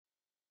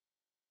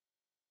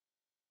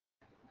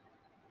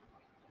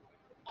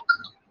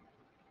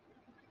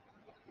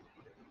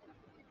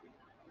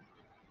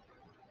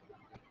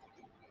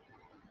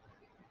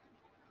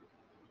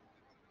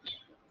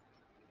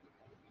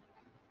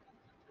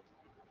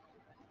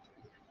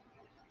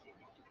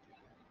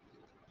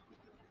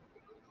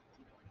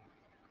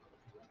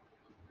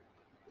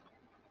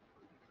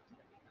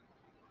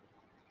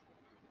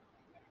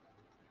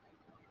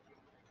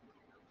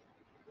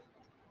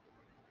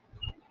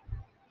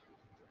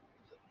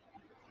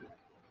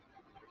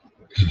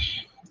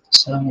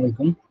আসসালামু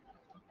আলাইকুম।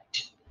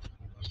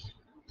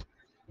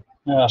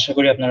 আশা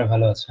করি আপনারা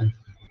ভালো আছেন।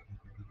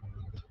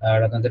 আর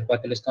আপনাদের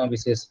 ৪৫তম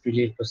বিসিএস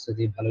প্রিলির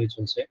প্রস্তুতি ভালোই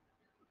চলছে।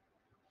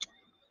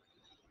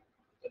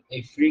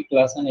 এই ফ্রি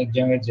ক্লাস অ্যান্ড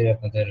এক্সামের যে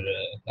আপনাদের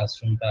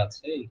ক্লাসরুমটা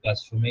আছে, এই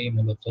ক্লাসরুমেই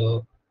মূলত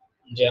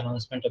যে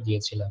অ্যানাউন্সমেন্টটা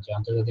দিয়েছিলাম যে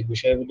আন্তর্জাতিক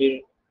বিষয়াবলীর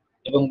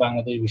এবং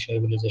বাংলাদেশ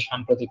বিষয়াবলীর যে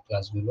সাম্প্রতিক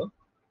ক্লাসগুলো,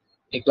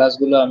 এই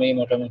ক্লাসগুলো আমি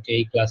মোটামুটি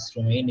এই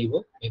ক্লাসরুমেই নিব।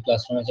 এই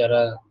ক্লাসরুমে যারা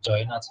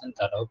জয়েন আছেন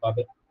তারাও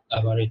পাবে।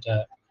 আবার এটা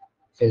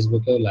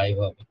ফেসবুকেও লাইভ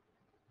হবে।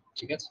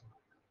 ঠিক আছে?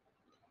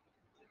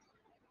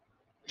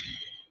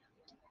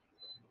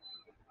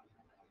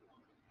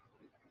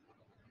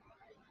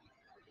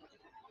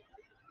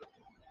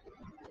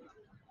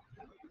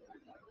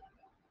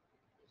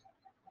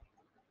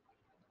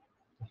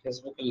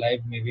 ফেসবুকে লাইভ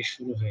মেবি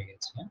শুরু হয়ে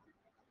গেছে।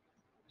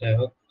 যাই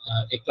হোক,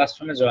 এই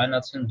ক্লাসরুমে জয়েন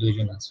আছেন ২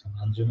 জন আছেন।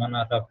 আঞ্জুমান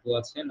আপু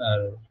আছেন আর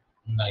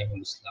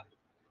নাইমুল ইসলাম।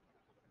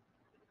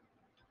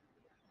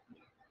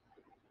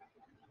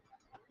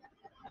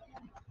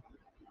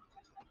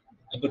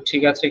 আপু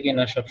ঠিক আছে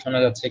কিনা, সব শোনা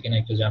যাচ্ছে কিনা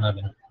একটু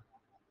জানাবেন।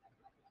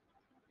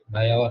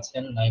 ভাইয়াও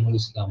আছেন, নাইমুল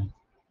ইসলাম।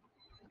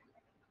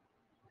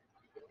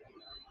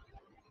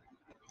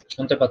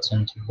 শুনতে পাচ্ছেন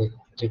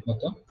ঠিক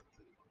মতো?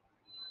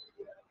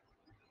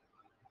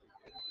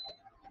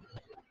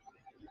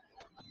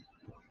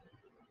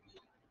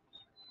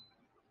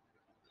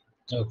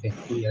 ওকে,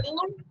 ক্লিয়ার।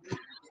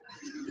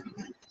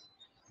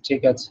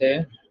 ঠিক আছে,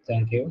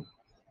 থ্যাংক ইউ।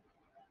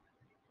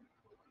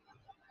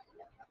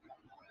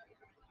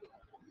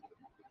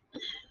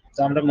 তো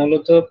আমরা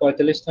মূলত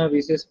 ৪৫তম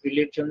বিসিএস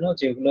প্রিলির জন্য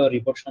যেগুলো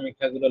রিপোর্ট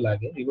সমীক্ষাগুলো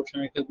লাগে, রিপোর্ট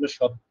সমীক্ষাগুলো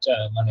সব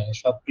মানে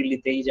সব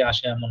প্রিলিতেই যে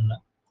আসে এমন না।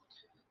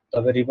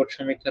 তবে রিপোর্ট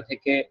সমীক্ষা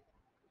থেকে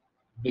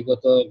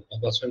বিগত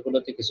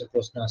বছরগুলোতে কিছু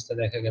প্রশ্ন আসতে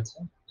দেখা গেছে।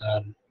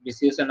 আর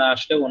বিসিএস এ না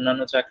আসলেও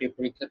অন্যান্য চাকরি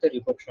পরীক্ষাতে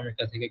রিপোর্ট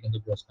সমীক্ষা থেকে কিন্তু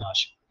প্রশ্ন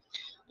আসে।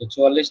 তো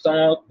 ৪৪তম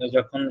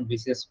যখন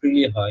বিসিএস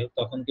প্রিলি হয়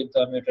তখন কিন্তু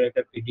আমি ওটার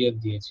একটা পিডিএফ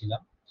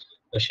দিয়েছিলাম।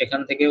 তো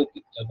সেখান থেকেও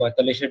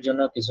 ৪৫ এর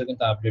জন্য কিছু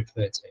কিন্তু আপডেট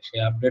হয়েছে।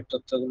 সেই আপডেট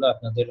তথ্যগুলো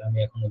আপনাদের আমি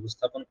এখন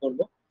উপস্থাপন করব।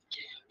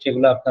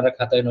 সেগুলো আপনারা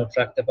খাতায় নোট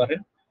রাখতে পারেন।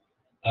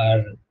 আর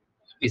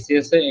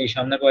বিসিএস এ এই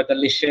সামনে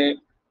 ৪৫ এ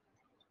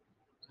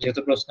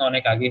যেহেতু প্রশ্ন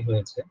অনেক আগেই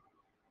হয়েছে,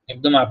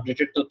 একদম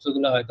আপডেটেড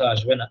তথ্যগুলো হয়তো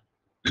আসবে না।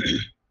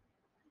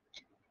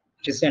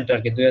 রিসেন্ট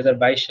আরকি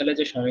 ২০২২ সালে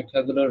যে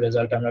সমীক্ষাগুলোর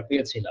রেজাল্ট আমরা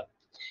পেয়েছিলাম,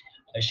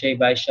 সেই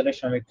 ২২ সালের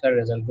সমীক্ষার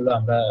রেজাল্ট গুলো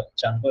আমরা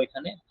জানবো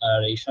এখানে। আর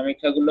এই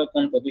সমীক্ষাগুলো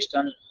কোন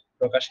প্রতিষ্ঠান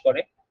প্রকাশ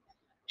করে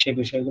সেই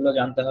বিষয়গুলো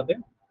জানতে হবে।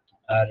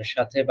 আর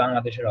সাথে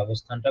বাংলাদেশের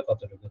অবস্থানটা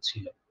কতটুকু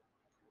ছিল।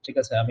 ঠিক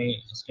আছে? আমি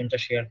স্ক্রিনটা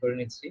শেয়ার করে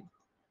নিচ্ছি।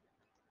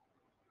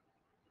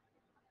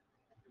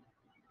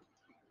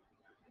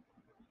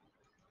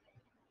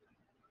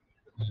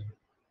 হুম,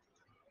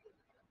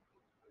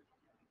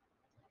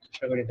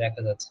 আশা করি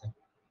দেখা যাচ্ছে।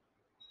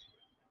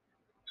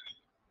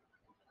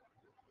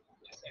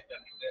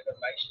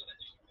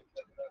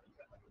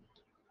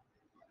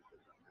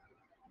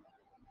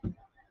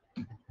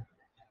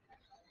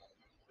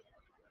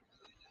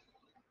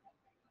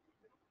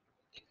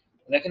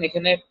 দেখেন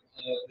এখানে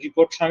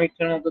রিপোর্ট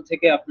সমীক্ষার মধ্যে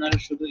থেকে আপনার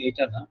শুধু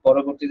এটা না,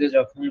 পরবর্তীতে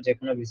যখন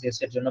যেকোনো বিসিএস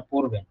এর জন্য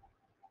পড়বেন,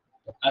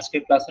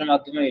 আজকের ক্লাসের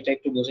মাধ্যমে এটা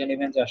একটু বুঝে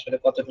নেবেন যে আসলে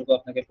কতটুকু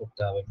আপনাকে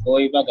পড়তে হবে।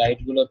 বই বা গাইড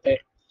গুলোতে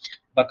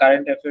বা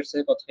কারেন্ট অ্যাফেয়ার্স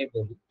এর কথাই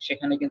বলি,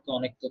 সেখানে কিন্তু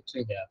অনেক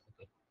তথ্যই দেয়া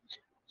থাকে।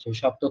 সেই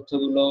সব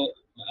তথ্যগুলো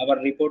আবার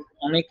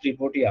অনেক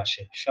রিপোর্টই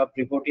আসে। সব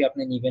রিপোর্টই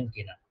আপনি নিবেন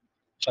কিনা,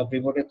 সব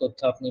রিপোর্টের তথ্য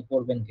আপনি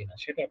পড়বেন কিনা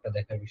সেটা একটা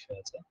দেখার বিষয়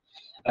আছে।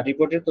 আর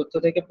রিপোর্টের তথ্য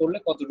থেকে পড়লে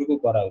কতটুকু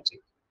করা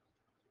উচিত।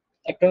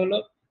 একটা হলো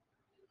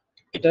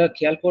এটা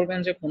খেয়াল করবেন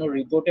যে কোনো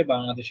রিপোর্টে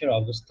বাংলাদেশের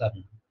অবস্থান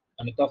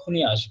মানে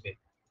তখনই আসবে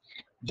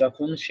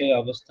যখন সেই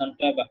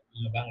অবস্থানটা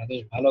বাংলাদেশ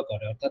ভালো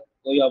করে। অর্থাৎ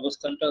ওই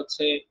অবস্থানটা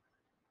হচ্ছে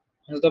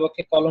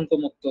অন্ততপক্ষে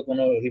কলঙ্কমুক্ত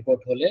কোনো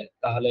রিপোর্ট হলে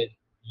তাহলে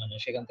মানে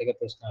সেখান থেকে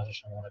প্রশ্ন আসার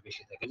সম্ভাবনা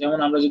বেশি থাকে। যেমন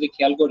আমরা যদি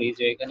খেয়াল করি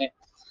যে এখানে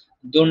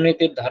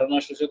দুর্নীতির ধারণা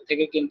সূচক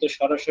থেকে কিন্তু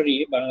সরাসরি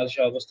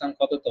বাংলাদেশের অবস্থান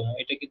কততম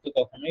এটা কিন্তু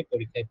কখনোই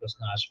পরীক্ষায় প্রশ্ন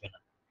আসবে না।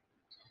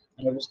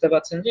 মানে বুঝতে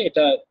পারছেন যে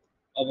এটা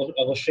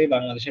অবশ্যই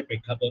বাংলাদেশের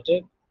প্রেক্ষাপটে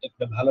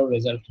একটা ভালো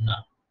রেজাল্ট না।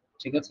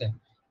 ঠিক আছে?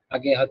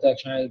 আগে হয়তো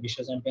একসময় বিশ্ব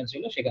চ্যাম্পিয়ন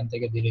ছিল, সেখান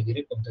থেকে ধীরে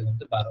ধীরে কমতে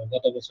কমতে ১২,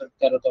 গত বছর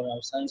 ১৩তম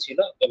অবস্থান ছিল,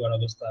 এবার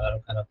অবস্থা আরো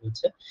খারাপ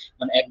হয়েছে।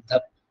 মানে এক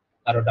ধাপ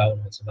আরো ডাউন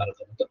হয়েছে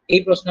 ১২তম। তো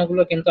এই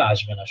প্রশ্নগুলো কিন্তু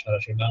আসবে না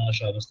সরাসরি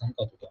বাংলাদেশের অবস্থান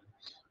কততম।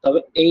 তবে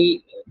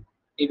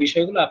এই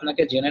বিষয়গুলো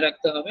আপনাকে জেনে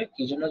রাখতে হবে।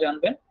 কি জন্য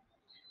জানবেন?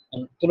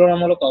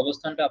 তুলনামূলক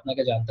অবস্থানটা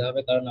আপনাকে জানতে হবে,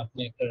 কারণ আপনি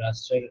একটা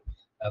রাষ্ট্রের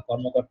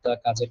কর্মকর্তা,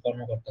 কাজের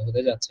কর্মকর্তা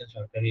হতে যাচ্ছেন,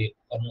 সরকারি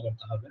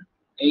কর্মকর্তা হবেন।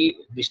 এই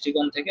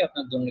দৃষ্টিকোণ থেকে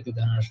আপনার দুর্নীতি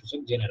ধারণার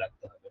সূচক জেনে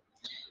রাখতে হবে।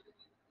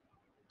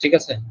 ঠিক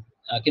আছে?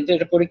 কিন্তু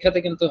এটা পরীক্ষাতে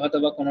কিন্তু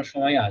হয়তোবা কোনো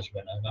সময়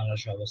আসবে না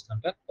বাংলাদেশের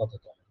অবস্থানটা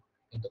কততম।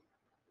 কিন্তু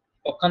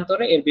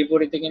পক্ষান্তরে এর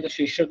বিপরীতে কিন্তু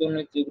শীর্ষ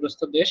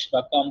দুর্নীতিগ্রস্ত দেশ বা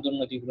কম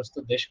দুর্নীতিগ্রস্ত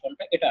দেশ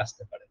কোনটা এটা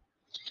আসতে পারে।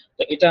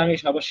 তো এটা আমি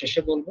সবার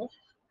শেষে বলবো।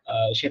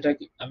 সেটা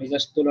আমি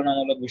জাস্ট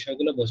তুলনামূলক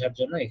বিষয়গুলো বোঝার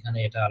জন্য এখানে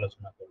এটা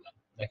আলোচনা করলাম।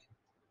 দেখেন,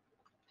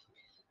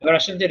 এবার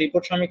আসেন যে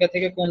রিপোর্ট সমীক্ষা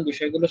থেকে কোন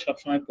বিষয়গুলো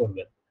সবসময়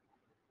পড়বেন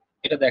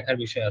এটা দেখার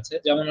বিষয় আছে।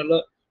 যেমন হলো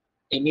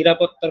এই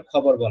নিরাপত্তার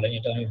খবর বলেন,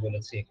 এটা আমি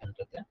বলেছি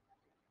এখানটাতে।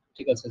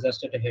 ঠিক আছে, জাস্ট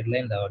একটা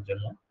হেডলাইন দেওয়ার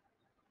জন্য।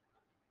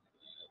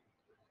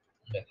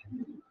 দেখেন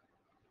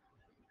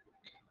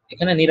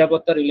এখানে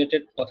নিরাপত্তা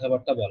রিলেটেড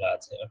কথাবার্তা বলা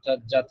আছে, অর্থাৎ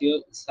জাতীয়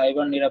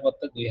সাইবার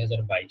নিরাপত্তা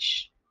 2022।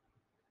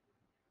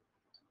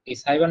 এই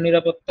সাইবার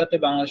নিরাপত্তাতে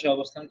বাংলাদেশের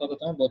অবস্থান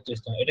কততম?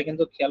 32তম। এটা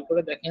কিন্তু খেয়াল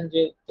করে দেখেন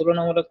যে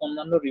তুলনামূলক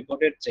অন্যান্য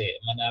রিপোর্টের চেয়ে,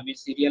 মানে আমি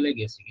সিরিয়ালে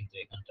গেছি কিন্তু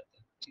এখানটাতে,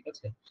 ঠিক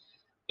আছে,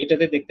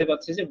 এটাতে দেখতে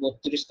পাচ্ছি যে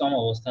 32তম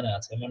অবস্থানে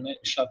আছে, মানে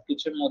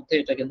সবকিছুর মধ্যে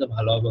এটা কিন্তু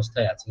ভালো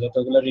অবস্থায় আছে।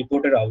 যতগুলো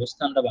রিপোর্টের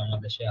অবস্থানটা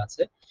বাংলাদেশে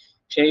আছে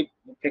সেই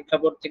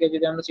প্রেক্ষাপট থেকে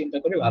যদি আমরা চিন্তা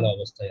করি ভালো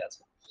অবস্থায়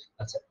আছে।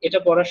 আচ্ছা, এটা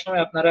পড়ার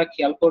সময় আপনারা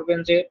খেয়াল করবেন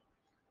যে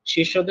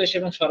শীর্ষ দেশ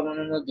এবং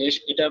সর্বনিম্ন দেশ,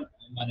 এটা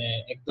মানে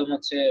একদম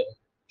হচ্ছে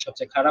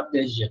সবচেয়ে খারাপ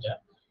দেশ যেটা,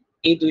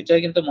 এই দুইটা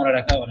কিন্তু মনে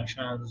রাখা অনেক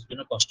সময় আমাদের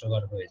জন্য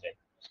কষ্টকর হয়ে যায়।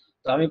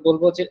 তো আমি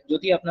বলবো যে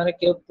যদি আপনারা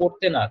কেউ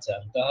পড়তে না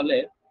চান তাহলে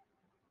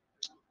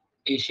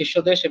এই শীর্ষ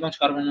দেশ এবং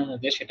সর্বনিম্ন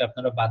দেশ এটা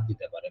আপনারা বাদ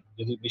দিতে পারেন।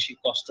 যদি বেশি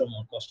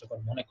কষ্টকর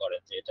মনে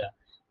করেন যে এটা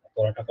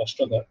পড়াটা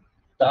কষ্টকর,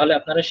 তাহলে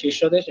আপনারা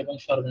শীর্ষ দেশ এবং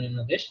সর্বনিম্ন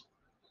দেশ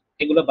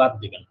এগুলো বাদ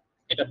দিবেন,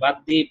 এটা বাদ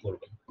দিয়েই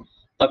পড়বেন।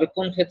 তবে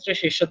কোন ক্ষেত্রে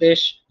শীর্ষ দেশ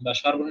বা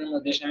সর্বনিম্ন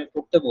দেশ আমি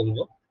পড়তে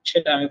বলবো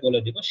সেটা আমি বলে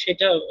দিব,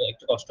 সেটা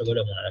একটু কষ্ট করে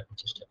মনে রাখার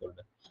চেষ্টা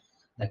করবেন।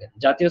 দেখেন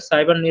জাতীয়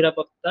সাইবার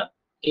নিরাপত্তা,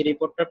 এই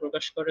রিপোর্টটা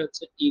প্রকাশ করে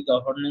হচ্ছে ই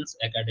গভর্নেন্স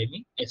একাডেমি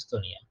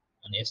এস্তোনিয়া,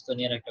 মানে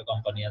এস্তোনিয়ার একটা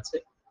কোম্পানি আছে,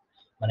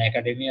 মানে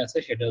একাডেমি আছে,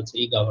 সেটা হচ্ছে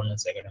ই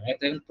গভর্নেন্স একাডেমি।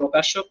 এখন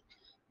প্রকাশক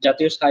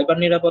জাতীয় সাইবার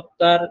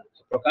নিরাপত্তার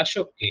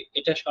প্রকাশককে,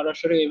 এটা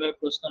সরাসরি এইভাবে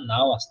প্রশ্ন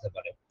নাও আসতে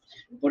পারে,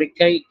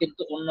 পরীক্ষায়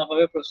কিন্তু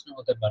অন্যভাবে প্রশ্ন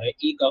হতে পারে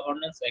ই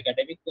গভর্নেন্স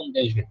একাডেমি কোন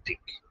দেশ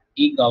ভিত্তিক,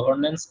 ই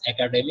গভর্নেন্স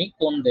একাডেমি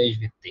কোন দেশ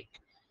ভিত্তিক,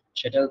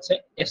 সেটা হচ্ছে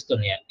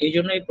এস্তোনিয়া। এই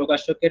জন্য এই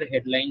প্রকাশকের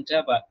হেডলাইনটা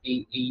বা এই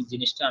এই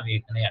জিনিসটা আমি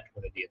এখানে অ্যাড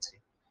করে দিয়েছি।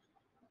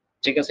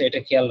 ঠিক আছে, এটা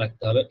খেয়াল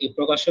রাখতে হবে। এই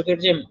প্রকাশকের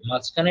যে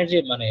মাঝখানের যে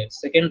মানে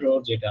সেকেন্ড রো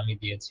যেটা আমি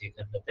দিয়েছি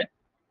এখানটাতে,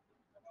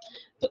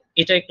 তো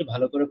এটা একটু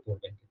ভালো করে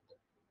পড়বেন কিন্তু,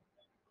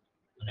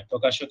 মানে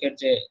প্রকাশকের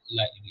যে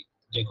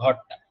যে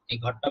ঘরটা, এই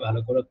ঘরটা ভালো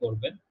করে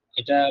পড়বেন।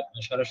 এটা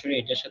সরাসরি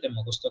এটার সাথে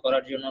মুখস্থ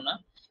করার জন্য না,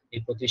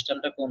 এই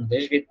প্রতিষ্ঠানটা কোন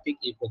দেশ ভিত্তিক,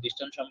 এই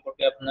প্রতিষ্ঠান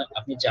সম্পর্কে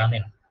আপনি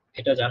জানেন,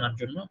 এটা জানার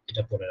জন্য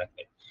এটা পড়ে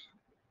রাখবেন।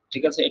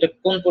 ঠিক আছে, এটা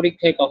কোন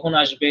পরীক্ষায় কখন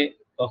আসবে,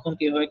 কখন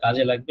কিভাবে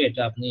কাজে লাগবে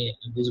এটা আপনি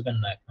বুঝবেন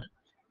না এখন।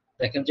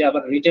 দেখেন যে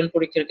আবার রিটেন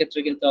পরীক্ষার ক্ষেত্রে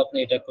কিন্তু আপনি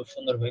এটা খুব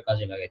সুন্দরভাবে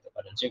কাজে লাগাইতে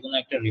পারেন। যে কোনো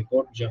একটা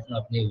রিপোর্ট যখন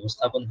আপনি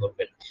উপস্থাপন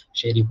করবেন,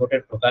 সেই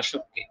রিপোর্টের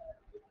প্রকাশককে,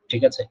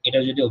 ঠিক আছে, এটা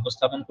যদি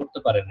উপস্থাপন করতে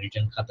পারেন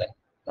রিটেন খাতায়,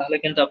 তাহলে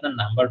কিন্তু আপনার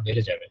নাম্বার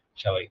বেড়ে যাবে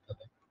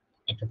স্বাভাবিকভাবে।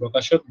 একটা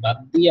প্রকাশক বাদ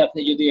দিয়ে আপনি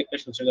যদি একটা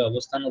সূচকে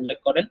অবস্থান উল্লেখ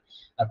করেন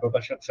আর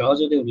প্রকাশক সহ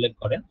যদি উল্লেখ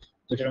করেন,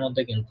 দুটোর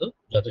মধ্যে কিন্তু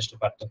যথেষ্ট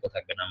পার্থক্য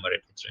থাকবে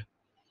নাম্বারের ক্ষেত্রে।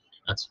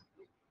 আচ্ছা,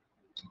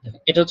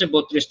 এটা হচ্ছে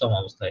 32তম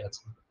অবস্থায়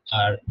আছে।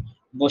 আর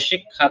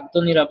বৈশ্বিক খাদ্য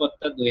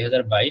নিরাপত্তা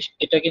 2022,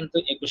 এটা কিন্তু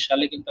 21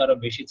 সালে কিন্তু আরো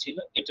বেশি ছিল,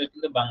 এটা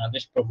কিন্তু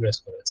বাংলাদেশ প্রোগ্রেস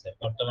করেছে,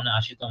 বর্তমানে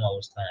 80তম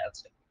অবস্থায়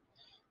আছে।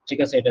 ঠিক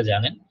আছে, এটা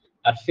জানেন।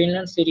 আর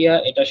ফিনল্যান্ড, সিরিয়া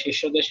এটা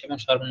শীর্ষ দেশ এবং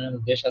সর্বনিম্ন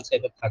দেশ আছে,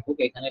 এটা থাকুক,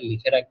 এখানে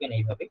লিখে রাখবেন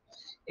এইভাবে।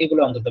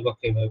 এগুলো অন্তত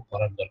পক্ষে এইভাবে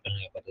পড়ার দরকার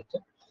নেই আপাতত।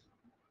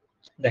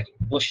 দেখেন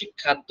বৈশ্বিক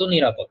খাদ্য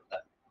নিরাপত্তা,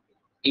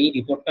 এই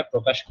রিপোর্টটা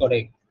প্রকাশ করে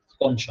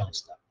কোন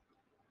সংস্থা?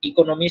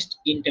 Economist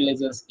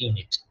intelligence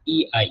unit,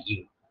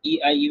 EIU.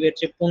 EIU এর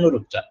যে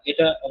পুনরূপটা,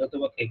 এটা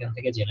অন্ততপক্ষে এখান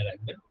থেকে জেনে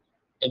রাখবেন।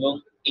 এবং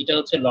এটা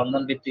হচ্ছে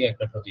লন্ডন ভিত্তিক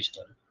একটা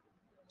প্রতিষ্ঠান,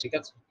 ঠিক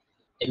আছে,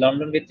 এই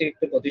লন্ডন ভিত্তিক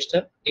একটা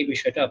প্রতিষ্ঠান, এই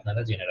বিষয়টা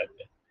আপনারা জেনে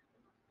রাখবেন।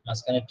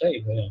 মাঝখানেরটা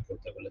এইভাবে আমি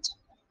করতে বলেছি।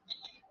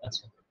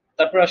 আচ্ছা,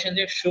 তারপর আসেন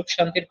যে সুখ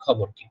শান্তির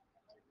খবর কি,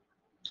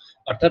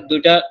 অর্থাৎ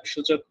দুইটা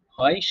সূচক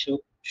হয়,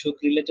 সুখ সুখ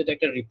রিলেটেড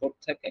একটা রিপোর্ট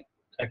থাকে,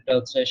 একটা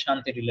হচ্ছে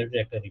শান্তি রিলেটেড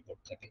একটা রিপোর্ট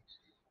থাকে।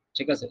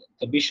 ঠিক আছে,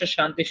 তো বিশ্ব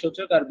শান্তি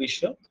সূচক আর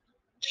বিশ্ব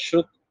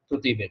সুখ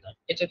প্রতিবেদন,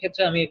 এটার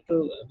ক্ষেত্রে আমি একটু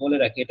বলে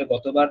রাখি, এটা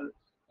গতবার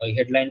ওই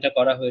হেডলাইনটা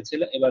করা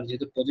হয়েছিল, এবার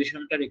যেহেতু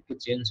পজিশনটার একটু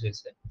চেঞ্জ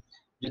হয়েছে,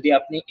 যদি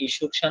আপনি এই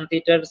সুখ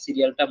শান্তিটার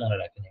সিরিয়ালটা মনে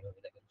রাখেন, এভাবে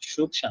দেখেন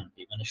সুখ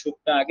শান্তি মানে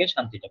সুখটা আগে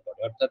শান্তিটা পরে,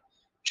 অর্থাৎ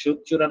সুখ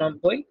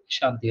 94,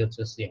 শান্তি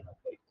হচ্ছে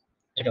 96,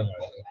 এটা মনে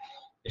রাখেন।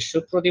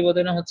 সুখ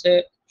প্রতিবেদনে হচ্ছে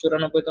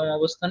 94তম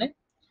অবস্থানে,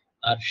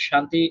 আর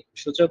শান্তি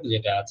সূচক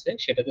যেটা আছে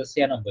সেটাতে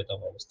 96তম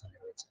অবস্থানে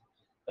রয়েছে।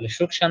 তাহলে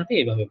সুখ শান্তি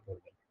এইভাবে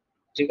পড়বেন।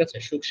 ঠিক আছে,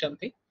 সুখ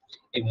শান্তি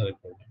এইভাবে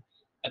পড়বেন।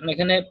 এখন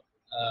এখানে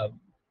আহ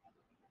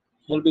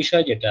মূল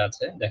বিষয় যেটা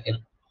আছে দেখেন,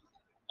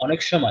 অনেক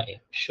সময়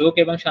সুখ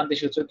এবং শান্তি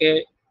সূচকে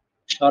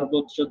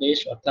সর্বোচ্চ দেশ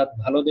অর্থাৎ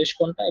ভালো দেশ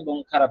কোনটা এবং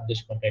খারাপ দেশ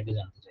কোনটা এটা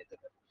জানতে চাইতে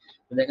পারে।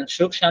 দেখেন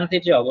সুখ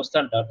শান্তির যে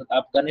অবস্থানটা, অর্থাৎ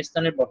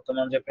আফগানিস্তানের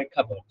বর্তমান যে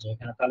প্রেক্ষাপট, যে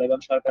এখানে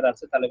তালেবান সরকার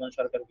আছে, তালেবান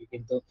সরকারকে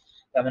কিন্তু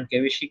তেমন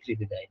কেউই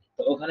স্বীকৃতি দেয়নি,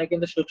 তো ওখানে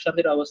কিন্তু সুখ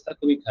শান্তির অবস্থা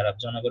খুবই খারাপ,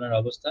 জনগণের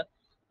অবস্থা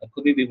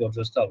খুবই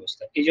বিপর্যস্ত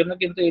অবস্থা। এই জন্য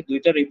কিন্তু এই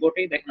দুইটা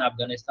রিপোর্টেই দেখেন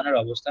আফগানিস্তানের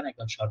অবস্থান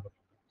একদম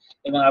সর্বনিম্ন।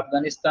 এবং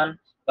আফগানিস্তান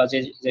বা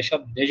যেসব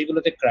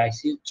দেশগুলোতে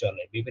ক্রাইসিস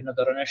চলে, বিভিন্ন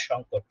ধরনের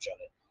সংকট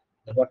চলে,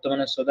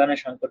 বর্তমানে সুদানের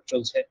সংকট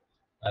চলছে,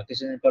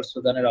 কিছুদিন পর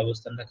সুদানের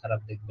অবস্থানটা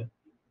খারাপ দেখবে।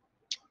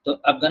 তো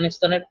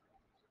আফগানিস্তানের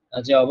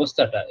যে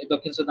অবস্থাটা, এই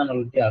দক্ষিণ সুদান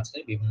অলরেডি আছে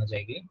বিভিন্ন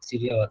জায়গায়,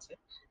 সিরিয়াও আছে,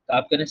 তো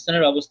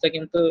আফগানিস্তানের অবস্থা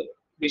কিন্তু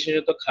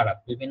বিশেষত খারাপ।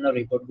 বিভিন্ন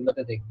রিপোর্ট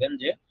গুলোতে দেখবেন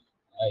যে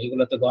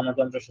এগুলোতে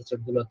গণতন্ত্র সূচক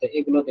গুলোতে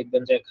এগুলো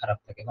দেখবেন যে খারাপ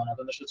থাকে।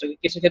 গণতন্ত্র সূচক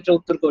কিছু ক্ষেত্রে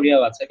উত্তর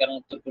কোরিয়াও আছে, কারণ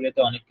উত্তর কোরিয়াতে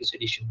অনেক কিছু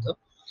নিষিদ্ধ,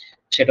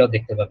 সেটাও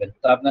দেখতে পাবেন।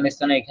 তো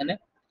আফগানিস্তানে এখানে।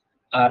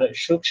 আর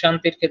সুখ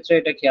শান্তির ক্ষেত্রে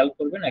এটা খেয়াল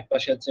করবেন, এক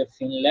পাশে হচ্ছে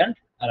ফিনল্যান্ড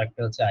আর একটা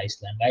হচ্ছে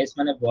আইসল্যান্ড। আইস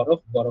মানে বরফ,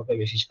 বরফে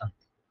বেশি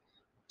শান্তি।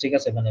 ঠিক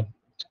আছে, মানে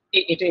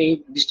এটা এই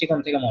দৃষ্টিকোণ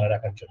থেকে মনে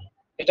রাখার জন্য।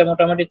 এটা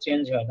মোটামুটি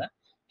চেঞ্জ হয় না।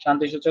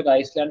 শান্তি সূচক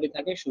আইসল্যান্ডই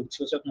থাকে, সুখ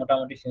সূচক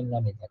মোটামুটি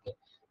ফিনল্যান্ডই থাকে।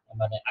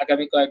 মানে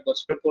আগামী কয়েক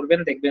বছর পড়বেন,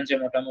 দেখবেন যে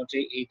মোটামুটি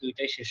এই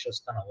দুইটাই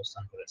শীর্ষস্থান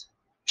অবস্থান করেছে।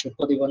 সুখ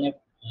প্রতিবেদনে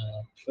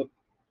সুখ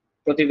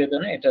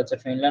প্রতিবেদনে এটা হচ্ছে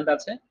ফিনল্যান্ড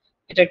আছে।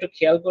 এটা একটু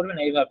খেয়াল করবেন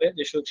এইভাবে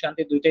যে সুখ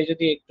শান্তি দুইটাই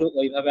যদি একটু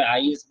ওইভাবে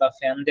আইস বা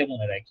ফ্যান দিয়ে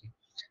মনে রাখি।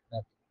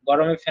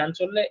 গরমে ফ্যান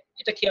চললে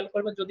এটা খেয়াল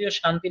করবেন, যদিও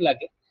শান্তি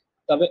লাগে,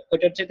 তবে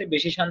ওইটার চাইতে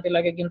বেশি শান্তি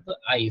লাগে কিন্তু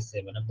আইসে,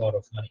 মানে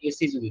বরফ, মানে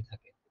এসি যদি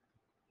থাকে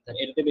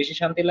এটাতে বেশি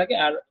শান্তি লাগে।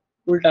 আর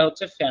উল্টা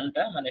হচ্ছে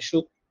ফ্যানটা, মানে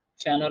সুখ,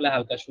 ফ্যান হলে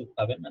হালকা সুখ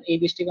পাবেন। মানে এই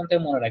দৃষ্টিকোণ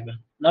থেকে মনে রাখবেন,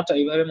 নট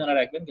এইভাবে মনে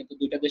রাখবেন, কিন্তু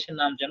দুইটা দেশের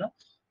নাম যেন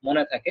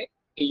মনে থাকে।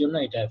 এই জন্য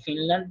এটা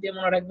ফিনল্যান্ড দিয়ে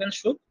মনে রাখবেন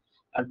সুখ,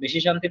 আর বেশি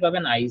শান্তি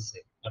পাবেন আইসে,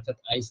 অর্থাৎ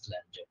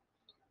আইসল্যান্ডে।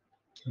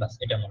 বাস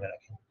এটা মনে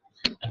রাখেন।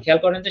 আর খেয়াল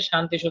করেন যে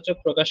শান্তি সূচক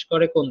প্রকাশ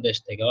করে কোন দেশ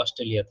থেকে?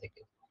 অস্ট্রেলিয়া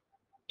থেকে।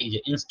 এই যে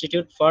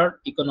institute for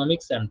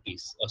economics and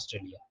piece,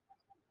 Australia.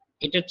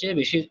 এটার চেয়ে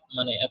বেশি,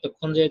 মানে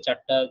এতক্ষণ যে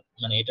চারটা,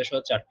 মানে এটা সহ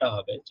চারটা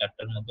হবে,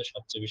 চারটার মধ্যে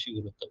সবচেয়ে বেশি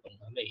গুরুত্বপূর্ণ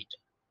হলো এইটা।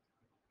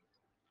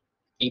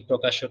 এই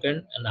প্রকাশকের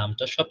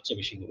নামটা সবচেয়ে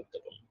বেশি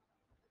গুরুত্বপূর্ণ।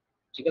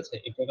 ঠিক আছে,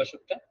 এই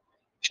প্রকাশকটা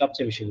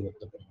সবচেয়ে বেশি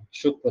গুরুত্বপূর্ণ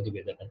সুখ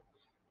প্রতিবেদনের।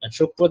 আর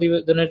সুখ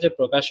প্রতিবেদনের যে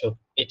প্রকাশক,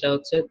 এটা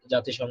হচ্ছে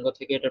জাতিসংঘ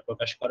থেকে এটা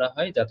প্রকাশ করা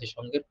হয়।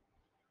 জাতিসংঘের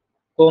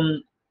কোন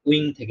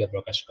উইং থেকে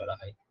প্রকাশ করা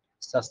হয়?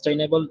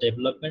 সাস্টেইনেবল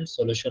ডেভেলপমেন্ট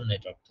সলিউশন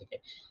নেটওয়ার্ক থেকে।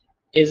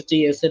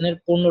 এসডিএসএন এর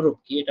পূর্ণরূপ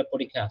কি? এটা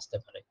পরীক্ষায় আসতে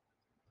পারে।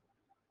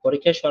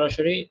 পরীক্ষায়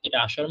সরাসরি এটা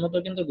আসার মতো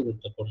কিন্তু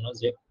গুরুত্বপূর্ণ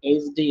যে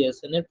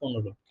এইচডিএসএন এর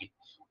পূর্ণরূপ কি?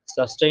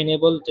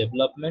 Sustainable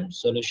development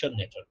solution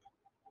network.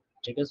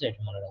 ঠিক আছে,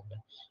 এটা মনে রাখবেন।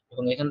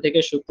 এবং এখান থেকে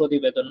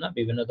সুপ্রতিবেদন না,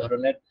 বিভিন্ন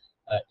ধরনের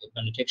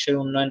মানে টেকসই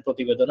উন্নয়ন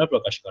প্রতিবেদনও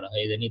প্রকাশ করা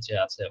হয়। এই যে নিচে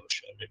আছে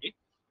অবশ্যই অলরেডি,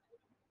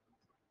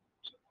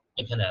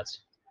 এখানে আছে,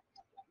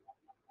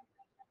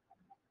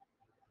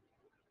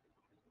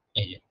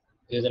 এই যে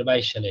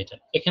 2022 সালে এটা।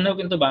 এখানেও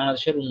কিন্তু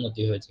বাংলাদেশের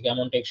উন্নতি হয়েছে।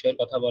 কেমন টেকসই এর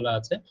কথা বলা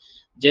আছে,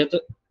 যেহেতু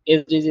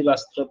এসডিজি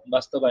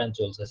বাস্তবায়ন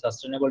চলছে,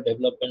 সাস্টেনেবল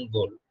ডেভেলপমেন্ট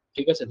গোল।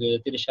 ঠিক আছে,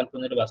 2030 সাল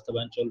পর্যন্ত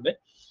বাস্তবায়ন চলবে,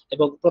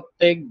 এবং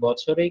প্রত্যেক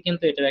বছরেই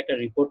কিন্তু এটার একটা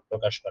রিপোর্ট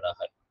প্রকাশ করা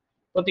হয়।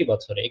 প্রতি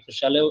বছরে 21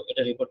 সালেও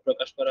এটা রিপোর্ট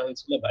প্রকাশ করা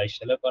হয়েছিল, 22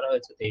 সালেও করা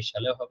হয়েছে, 23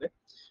 সালেও হবে।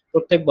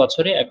 প্রত্যেক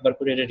বছরে একবার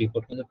করে এটা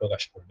রিপোর্ট কিন্তু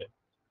প্রকাশ করবে,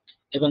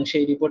 এবং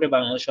সেই রিপোর্টে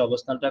বাংলাদেশের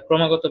অবস্থানটা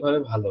ক্রমাগতভাবে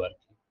ভালো আর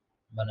কি।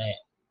 মানে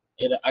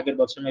এর আগের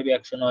বছর মেবি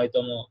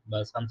 109তম বা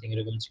সামথিং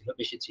এরকম ছিল,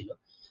 বেশি ছিল।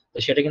 তো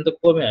সেটা কিন্তু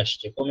কমে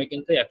আসছে, কমে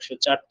কিন্তু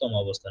 104তম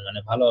অবস্থান, মানে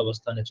ভালো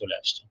অবস্থানে চলে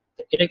আসছে।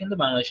 তো এটা কিন্তু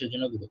বাংলাদেশের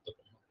জন্য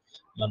গুরুত্বপূর্ণ,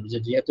 মানে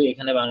যেহেতু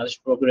এখানে বাংলাদেশ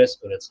প্রোগ্রেস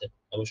করেছে,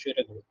 অবশ্যই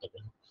এটা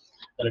গুরুত্বপূর্ণ।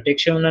 তাহলে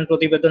টেকসই উন্নয়ন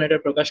প্রতিবেদন এটা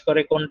প্রকাশ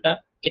করে কোনটা?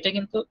 এটা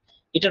কিন্তু,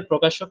 এটার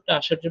প্রকাশকটা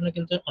আসার জন্য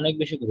কিন্তু অনেক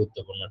বেশি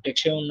গুরুত্বপূর্ণ।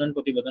 টেকসই উন্নয়ন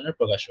প্রতিবেদনের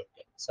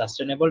প্রকাশককে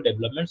সাস্টেনেবল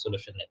ডেভেলপমেন্ট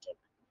সলিউশন নেটওয়ার্ক,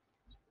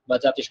 বা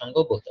জাতিসংঘ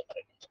বলতে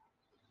পারে।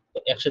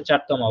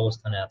 104তম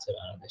অবস্থানে আছে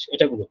বাংলাদেশ,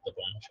 এটা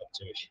গুরুত্বপূর্ণ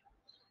সবচেয়ে বেশি।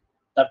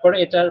 তারপরে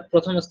এটার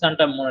প্রথম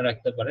স্থানটা মনে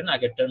রাখতে পারেন,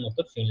 আগেরটার মতো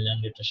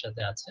ফিনল্যান্ড এটার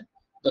সাথে আছে।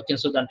 দক্ষিণ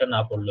সুদানটা না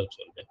পড়লেও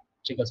চলবে।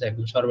 ঠিক আছে,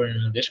 একদম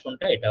সর্বনিম্ন দেশ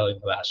কোনটা, এটা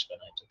ওইভাবে আসবে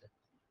না এটাতে।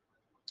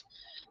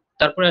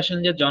 তারপরে আসেন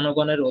যে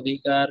জনগণের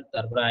অধিকার,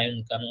 তারপরে আইন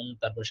কানুন,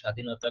 তারপর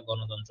স্বাধীনতা,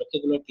 গণতন্ত্র,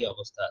 এগুলোর কি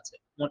অবস্থা আছে?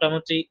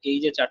 মোটামুটি এই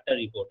যে চারটা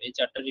রিপোর্ট, এই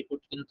চারটা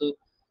রিপোর্ট কিন্তু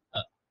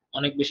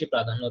অনেক বেশি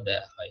প্রাধান্য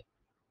দেওয়া হয়।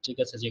 ঠিক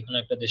আছে, যে কোনো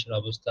একটা দেশের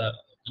অবস্থা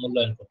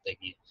মূল্যায়ন করতে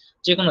গিয়ে,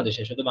 যে কোনো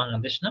দেশে, শুধু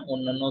বাংলাদেশ না,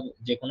 অন্যান্য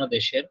যে কোনো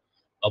দেশের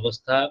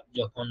অবস্থা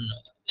যখন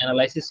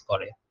অ্যানালাইসিস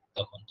করে,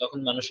 তখন তখন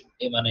মানুষ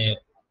মানে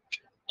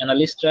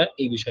অ্যানালিস্টরা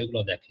এই বিষয়গুলো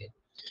দেখে।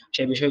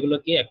 সেই বিষয়গুলো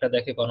কি? একটা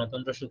দেখে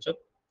গণতন্ত্র সূচক,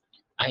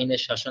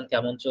 আইনের শাসন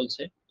কেমন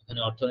চলছে, এখানে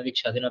অর্থনৈতিক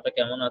স্বাধীনতা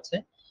কেমন আছে,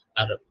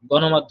 আর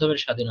গণমাধ্যমের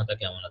স্বাধীনতা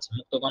কেমন আছে।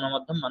 মুক্ত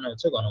গণমাধ্যম মানে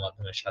হচ্ছে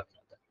গণমাধ্যমের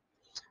স্বাধীনতা।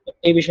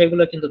 এই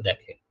বিষয়গুলো কিন্তু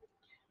দেখে।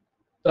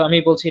 তো আমি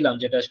বলছিলাম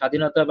যেটা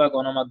স্বাধীনতা বা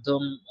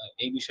গণমাধ্যম,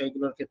 এই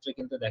বিষয়গুলোর ক্ষেত্রে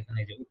কিন্তু দেখেন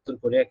এই যে উত্তর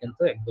কোরিয়া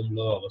কিন্তু একদম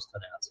লো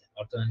অবস্থানে আছে,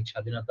 অর্থনৈতিক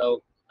স্বাধীনতাও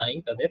নাই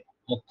তাদের,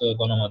 মুক্ত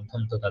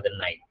গণমাধ্যম তো তাদের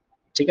নাই।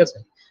 ঠিক আছে,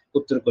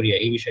 উত্তর কোরিয়া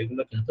এই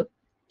বিষয়গুলো কিন্তু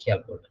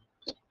খেয়াল করবেন।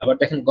 আবার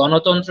দেখেন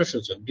গণতন্ত্র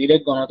সূচক,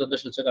 ডিরেক্ট গণতন্ত্র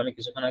সূচক, আমি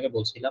কিছুক্ষণ আগে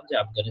বলছিলাম যে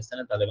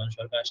আফগানিস্তানে তালেবান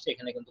সরকার আসছে,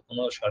 এখানে কিন্তু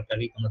কোনো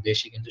সরকারি কোনো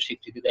দেশই কিন্তু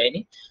স্বীকৃতি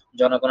দেয়নি।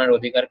 জনগণের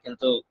অধিকার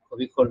কিন্তু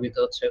খুবই খর্বিত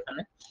হচ্ছে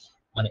এখানে।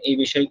 মানে এই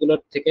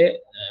বিষয়গুলোর থেকে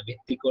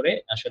ভিত্তি করে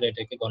আসলে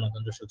এটাকে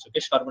গণতন্ত্র সূচকে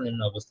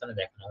সর্বনিম্ন অবস্থানে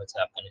দেখানো হয়েছে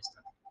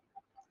আফগানিস্তান।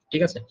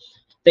 ঠিক আছে,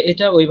 তো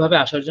এটা ওইভাবে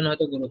আসার জন্য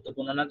হয়তো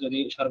গুরুত্বপূর্ণ না, যদি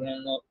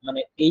সর্বনিম্ন, মানে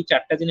এই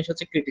চারটা জিনিস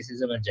হচ্ছে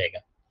ক্রিটিসিজমের জায়গা: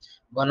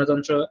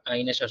 গণতন্ত্র,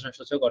 আইনের শাসন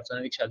সূচক,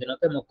 অর্থনৈতিক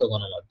স্বাধীনতা, মুক্ত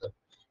গণমাধ্যম।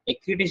 এই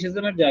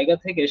ক্রিটিসিজমের জায়গা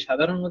থেকে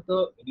সাধারণত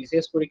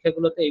বিসিএস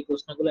পরীক্ষাগুলোতে এই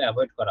প্রশ্নগুলো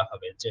অ্যাভয়েড করা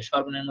হবে, যে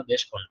সর্বনিম্ন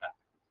দেশ কোনটা।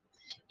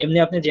 এমনি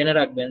আপনি জেনে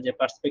রাখবেন যে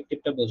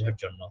পার্সপেক্টিভটা বোঝার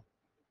জন্য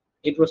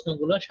এই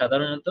প্রশ্নগুলো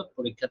সাধারণত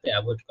পরীক্ষাতে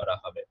অ্যাভয়েড করা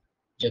হবে,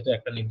 যেহেতু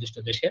একটা নির্দিষ্ট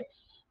দেশের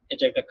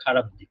এটা একটা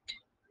খারাপ দিক।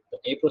 তো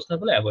এই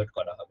প্রশ্নগুলো অ্যাভয়েড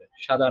করা হবে,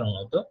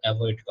 সাধারণত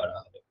অ্যাভয়েড করা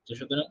হবে। তো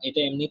সুতরাং এটা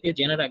এমনিতে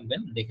জেনে রাখবেন,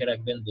 দেখে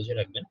রাখবেন, বুঝে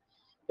রাখবেন,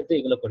 কিন্তু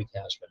এগুলো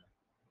পরীক্ষায় আসবে না।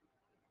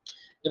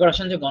 এবার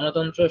আসেন যে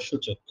গণতন্ত্র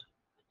সূচক,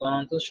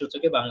 গণতন্ত্র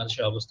সূচকে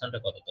বাংলাদেশের অবস্থানটা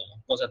কততম?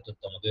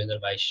 75তম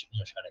 2022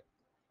 অনুসারে।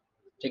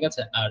 ঠিক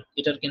আছে, আর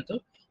এটার কিন্তু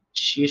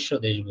শীর্ষ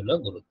দেশগুলো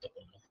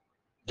গুরুত্বপূর্ণ।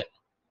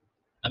 দেখেন,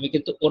 আমি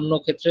কিন্তু অন্য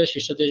ক্ষেত্রে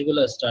শীর্ষ দেশগুলো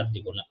স্টার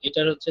দিব না,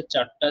 এটার হচ্ছে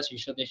 4টা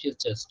শীর্ষ দেশই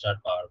হচ্ছে স্টার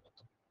পাওয়ার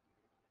মতো।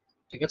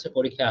 ঠিক আছে,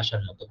 পরীক্ষায়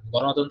আসার মতো।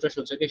 গণতন্ত্র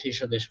সূচকে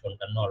শীর্ষ দেশ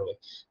কোনটা? নরওয়ে।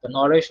 তো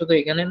নরওয়ে শুধু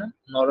এখানে না,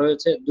 নরওয়ে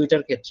হচ্ছে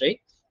দুইটার ক্ষেত্রেই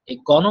এই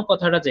গণ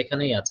কথাটা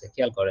যেখানেই আছে,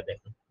 খেয়াল করে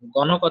দেখুন,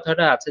 গণ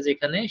কথাটা আছে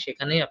যেখানে,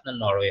 সেখানেই আপনার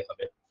নরওয়ে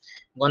হবে।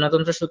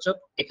 গণতন্ত্র সূচক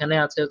এখানে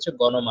আছে হচ্ছে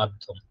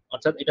গণমাধ্যম,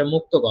 অর্থাৎ এটা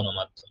মুক্ত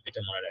গণমাধ্যম,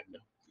 এটা মনে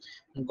রাখবেন।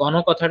 গণ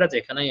কথাটা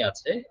যেখানেই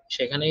আছে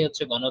সেখানেই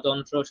হচ্ছে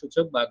গণতন্ত্র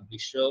সূচক বা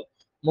বিশ্ব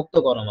মুক্ত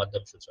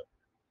গণমাধ্যম সূচক।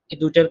 এই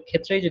দুইটার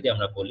ক্ষেত্রেই যদি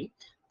আমরা বলি,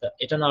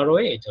 এটা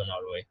নরওয়ে, এটা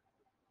নরওয়ে।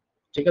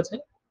 ঠিক আছে,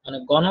 মানে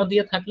গণ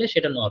দিয়ে থাকলে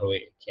সেটা নরওয়ে,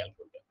 খেয়াল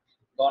করবেন।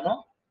 গণ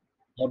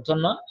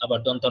মূর্ধন্য আবার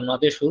দন্ত ন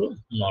দিয়ে শুরু,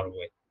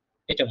 নরওয়ে,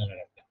 এটা মনে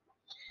রাখবেন।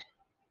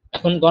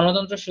 এখন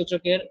গণতন্ত্র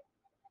সূচকের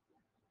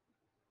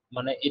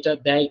মানে এটা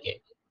দেয় কে?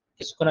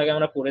 কিছুক্ষণ আগে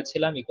আমরা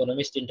পড়েছিলাম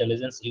ইকোনমিস্ট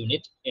ইন্টেলিজেন্স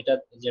ইউনিট, এটা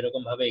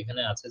যেরকম ভাবে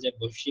এখানে আছে যে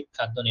বৈশ্বিক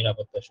খাদ্য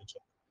নিরাপত্তা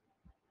সূচক,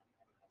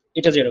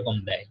 এটা যেরকম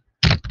দেয়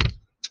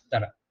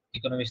তারা,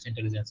 ইকোনমিক্স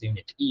ইন্টেলিজেন্স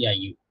ইউনিট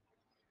ইআইইউ,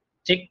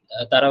 ঠিক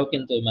তারাও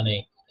কিন্তু মানে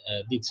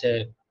দিচ্ছে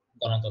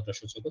গণতন্ত্র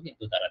সূচকও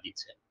কিন্তু তারা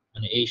দিচ্ছে।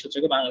 মানে এই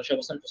সূচকে বাংলাদেশের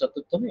অবস্থান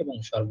 75তম এবং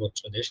সর্বোচ্চ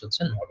দেশ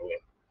হচ্ছে নরওয়ে।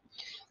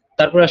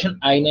 তারপর আসেন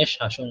আইনের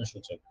শাসন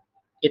সূচক,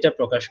 এটা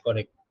প্রকাশ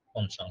করে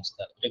কোন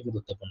সংস্থা? এটা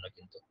গুরুত্বপূর্ণ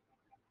কিন্তু।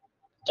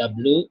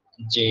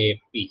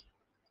 WJP,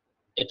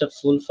 এটা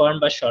ফুল ফর্ম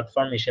বা শর্ট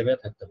ফর্ম হিসেবে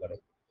থাকতে পারে।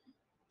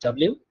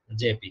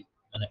 WJP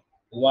মানে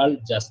ওয়ার্ল্ড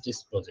জাস্টিস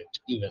প্রজেক্ট,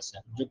 ইউএসএ,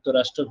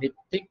 যুক্তরাষ্ট্র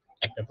ভিত্তিক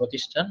একটা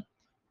প্রতিষ্ঠান,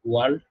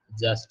 world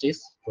justice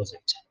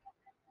project.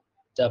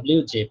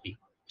 WJP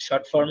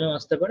short ফর্মেও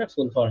আসতে পারে,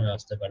 ফুল ফর্মেও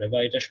আসতে পারে, বা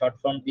এটা শর্ট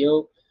ফর্ম দিয়েও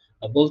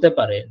বলতে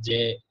পারে যে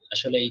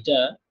আসলে এটা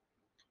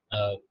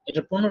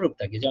এটার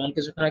পূর্ণরূপটা কি। যেমন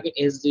কিছুক্ষণ আগে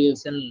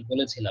SDSN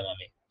বলেছিলাম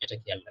আমি, এটা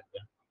খেয়াল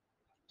রাখবেন।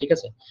 ঠিক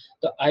আছে,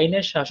 তো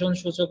আইনের শাসন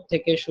সূচক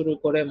থেকে শুরু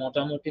করে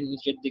মোটামুটি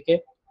নিচের দিকে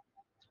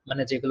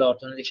মানে যেগুলো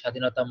অর্থনৈতিক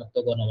স্বাধীনতা, মুক্ত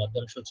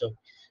গণমাধ্যম সূচক,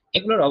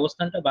 এগুলোর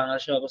অবস্থানটা,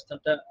 বাংলাদেশের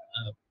অবস্থানটা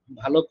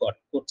ভালো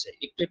করছে,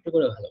 একটু একটু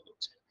করে ভালো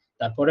করছে।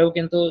 তারপরেও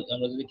কিন্তু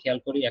আমরা যদি খেয়াল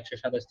করি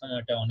 127তম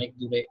এটা অনেক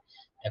দূরে,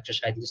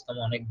 137তম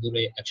অনেক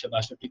দূরে,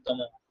 162তম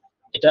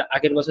এটা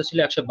আগের বছর ছিল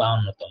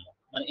 152তম,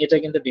 মানে এটা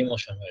কিন্তু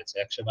ডিমোশন হয়েছে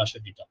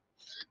 162তম।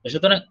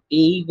 সুতরাং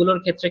এইগুলোর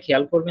ক্ষেত্রে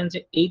খেয়াল করবেন যে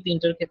এই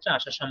তিনটার ক্ষেত্রে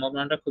আসার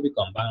সম্ভাবনাটা খুবই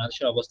কম,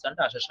 বাংলাদেশের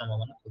অবস্থানটা আসার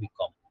সম্ভাবনা খুবই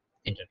কম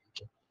তিনটার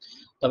ক্ষেত্রে।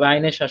 তবে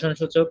আইনের শাসন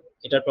সূচক,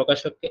 এটার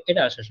প্রকাশককে,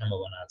 এটা আসার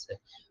সম্ভাবনা আছে।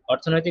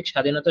 অর্থনৈতিক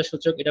স্বাধীনতা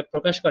সূচক, এটা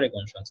প্রকাশ করে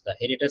কোন সংস্থা?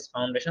 হেরিটেজ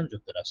ফাউন্ডেশন,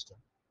 যুক্তরাষ্ট্র।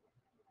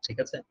 ঠিক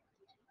আছে,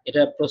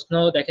 এটা প্রশ্ন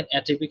দেখেন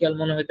অ্যাটিপিক্যাল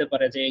মনে হতে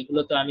পারে যে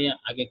এগুলো তো আমি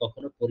আগে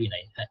কখনো পড়ি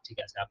নাই। হ্যাঁ ঠিক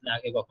আছে, আপনি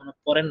আগে কখনো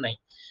পড়েন নাই,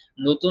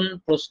 নতুন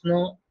প্রশ্ন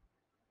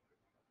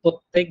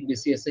প্রত্যেক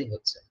বিসিএস এই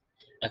হচ্ছে।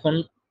 এখন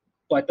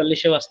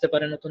 45এও আসতে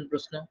পারে নতুন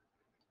প্রশ্ন,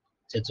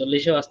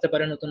 46এও আসতে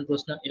পারে নতুন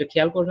প্রশ্ন। এটা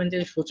খেয়াল করবেন যে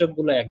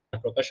সূচকগুলো একবার,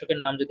 প্রকাশকের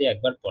নাম যদি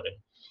একবার পড়েন,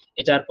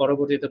 এটা আর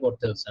পরবর্তীতে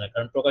পড়তে হচ্ছে না,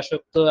 কারণ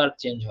প্রকাশক তো আর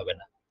চেঞ্জ হবে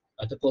না।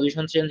 হয়তো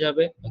পজিশন চেঞ্জ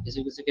হবে, বা কিছু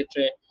কিছু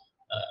ক্ষেত্রে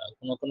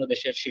কোনো কোনো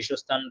দেশের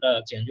শীর্ষস্থানটা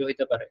চেঞ্জও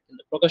হইতে পারে,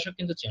 কিন্তু প্রকাশক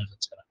কিন্তু চেঞ্জ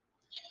হচ্ছে না।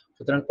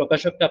 সুতরাং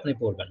প্রকাশকটা আপনি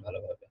পড়বেন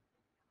ভালোভাবে,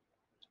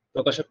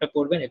 প্রকাশকটা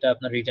পড়বেন, এটা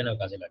আপনার রিটেনেও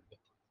কাজে লাগবে।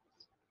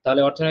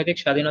 তাহলে অর্থনৈতিক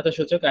স্বাধীনতা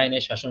সূচক,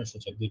 আইনের শাসন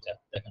সূচক, দুইটা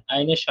দেখেন।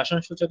 আইনের শাসন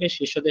সূচকের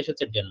শীর্ষ দেশ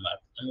হচ্ছে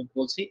ডেনমার্ক, আমি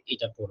বলছি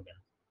এটা পড়বেন।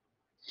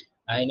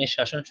 আইনের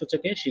শাসন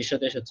সূচকে শীর্ষ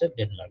দেশ হচ্ছে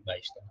ডেনমার্ক,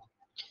 22তম।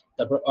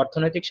 তারপর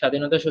অর্থনৈতিক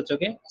স্বাধীনতা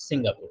সূচকে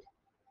সিঙ্গাপুর।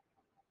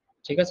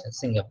 ঠিক আছে,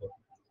 সিঙ্গাপুর,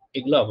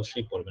 এগুলো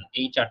অবশ্যই পড়বেন,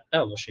 এই 4টা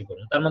অবশ্যই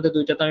পড়বেন। তার মধ্যে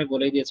 2টা তো আমি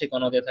বলেই দিয়েছি,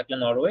 গণ দিয়ে থাকলে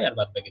নরওয়ে, আর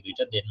বাদ বাকি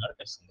 2টা ডেনমার্ক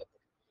আর সিঙ্গাপুর।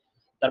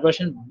 তারপর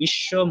আসেন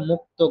বিশ্ব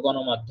মুক্ত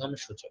গণমাধ্যম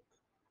সূচক,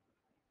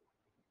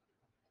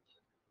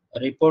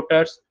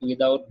 রিপোর্টার্স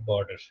উইদাউট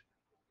বর্ডার।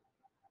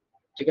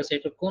 ঠিক আছে,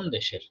 এটা কোন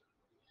দেশের?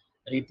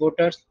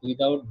 রিপোর্টার্স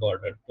উইদাউট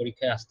বর্ডার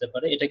পরীক্ষায় আসতে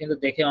পারে। এটা কিন্তু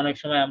দেখে অনেক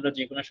সময় আমরা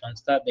যে কোনো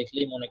সংস্থা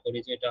দেখলেই মনে করি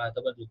যে এটা হয়তো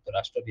বা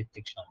যুক্তরাষ্ট্র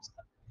ভিত্তিক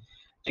সংস্থা।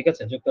 ঠিক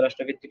আছে,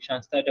 যুক্তরাষ্ট্র ভিত্তিক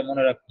সংস্থা, এটা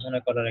মনে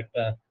করার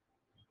একটা,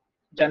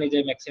 জানি যে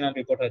ম্যাক্সিমাম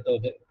রিপোর্ট হয়তো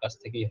ওদের কাছ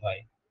থেকেই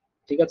হয়।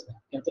 ঠিক আছে,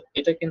 কিন্তু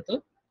এটা কিন্তু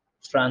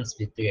ফ্রান্স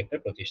ভিত্তিক একটা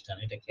প্রতিষ্ঠান,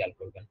 এটা খেয়াল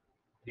করবেন।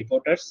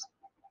 Reporters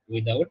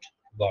without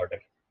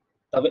border.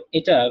 তবে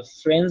এটা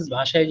ফ্রেঞ্চ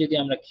ভাষায় যদি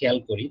আমরা খেয়াল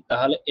করি,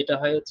 তাহলে এটা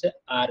হয় হচ্ছে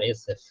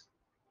RSF।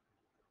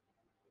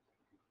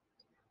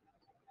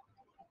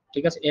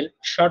 ঠিক আছে, এর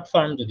শর্ট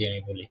ফর্ম যদি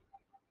আমি বলি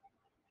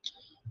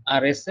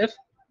RSF,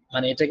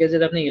 মানে এটাকে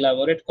যদি আপনি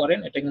ইলাবোরেট করেন,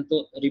 এটা কিন্তু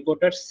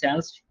রিপোর্টার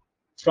স্যান্স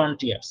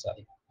ফ্রন্টিয়ার্স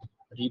হয়।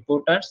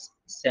 রিপোর্টার্স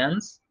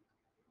স্যান্স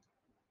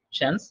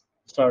স্যান্স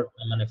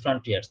মানে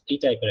ফ্রন্টিয়ার্স, এই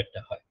টাইপের একটা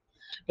হয়,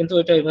 কিন্তু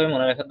এটা ওইভাবে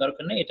মনে রাখার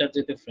দরকার নেই। এটার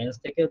যেহেতু ফ্রেঞ্চ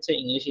থেকে হচ্ছে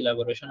ইংলিশ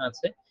ইলাবোরেশন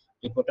আছে,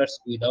 রিপোর্টার্স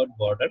উইদাউট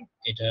বর্ডার,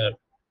 এটা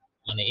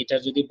মানে এটা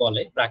যদি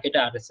বলে ব্র্যাকেটে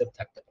RSF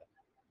থাকতে পারে,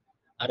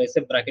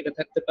 RSF ব্র্যাকেটে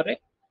থাকতে পারে,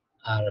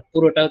 আর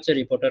পুরোটা হচ্ছে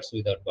রিপোর্টার্স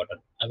উইদাউট বর্ডার।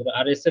 আর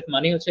RSF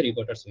মানে হচ্ছে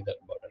রিপোর্টার্স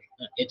উইদাউট বর্ডার,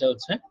 এটা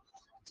হচ্ছে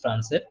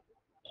ফ্রান্সের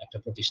একটা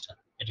প্রতিষ্ঠান,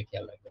 এটা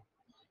খেয়াল রাখবেন।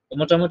 তো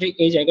মোটামুটি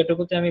এই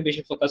জায়গাটুকুতে আমি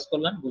বেশি ফোকাস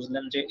করলাম,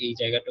 বুঝলাম যে এই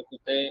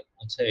জায়গাটুকুতে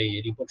হচ্ছে এই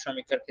রিপোর্ট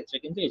সমীক্ষার ক্ষেত্রে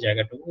কিন্তু এই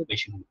জায়গাটুকু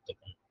বেশি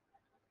গুরুত্বপূর্ণ।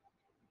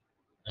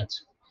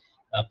 আচ্ছা,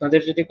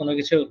 আপনাদের যদি কোনো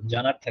কিছু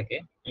জানার থাকে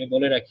আমি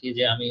বলে রাখি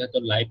যে আমি হয়তো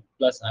লাইভ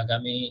ক্লাস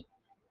আগামী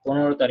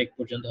 15 তারিখ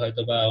পর্যন্ত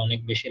হয়তো বা অনেক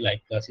বেশি লাইভ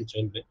ক্লাসই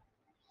চলবে,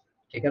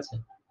 ঠিক আছে?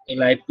 এই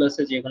লাইভ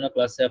ক্লাসে যে কোনো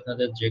ক্লাসে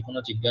আপনাদের যে কোনো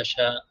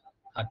জিজ্ঞাসা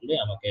থাকলে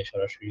আমাকে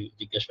সরাসরি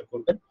জিজ্ঞাসা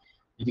করবেন।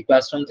 যদি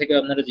ক্লাসরুম থেকে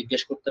আপনারা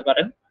জিজ্ঞেস করতে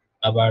পারেন,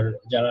 আবার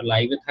যারা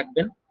লাইভে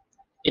থাকবেন,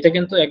 এটা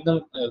কিন্তু একদম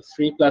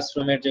ফ্রি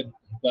ক্লাসরুমের যে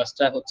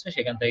ক্লাসটা হচ্ছে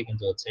সেখান থেকে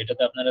কিন্তু হচ্ছে,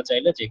 এটাতে আপনারা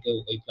চাইলে যে কেউ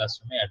ওই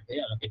ক্লাসরুমে অ্যাড হয়ে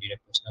আমাকে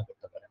ডিরেক্ট প্রশ্ন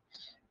করতে পারেন,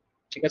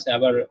 ঠিক আছে?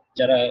 আবার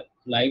যারা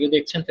লাইভে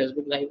দেখছেন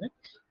ফেসবুক লাইভে,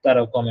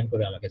 তারাও কমেন্ট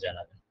করে আমাকে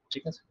জানাবেন,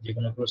 ঠিক আছে? যে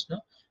কোনো প্রশ্ন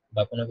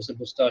বা কোনো কিছু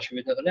বুঝতে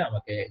অসুবিধা হলে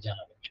আমাকে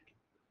জানাবেন।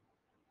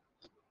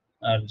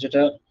 আর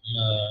যেটা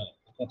আহ,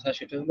 কথা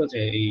সেটা হলো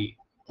যে এই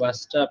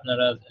ক্লাসটা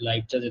আপনারা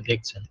লাইভটা যে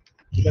দেখছেন,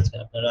 ঠিক আছে,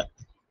 আপনারা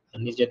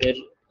নিজেদের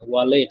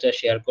ওয়ালে এটা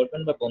শেয়ার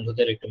করবেন বা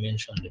বন্ধুদের একটু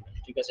মেনশন দেবেন,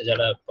 ঠিক আছে?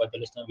 যারা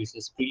 45তম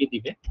বিসিএস ফ্রিলি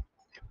দিবে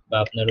বা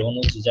আপনার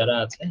অনুজ যারা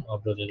আছে,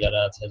 অগ্রজ যারা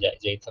আছে,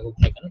 যেই থাকুক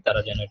না কেন, তারা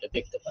যেন এটা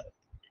দেখতে পারে,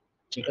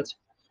 ঠিক আছে?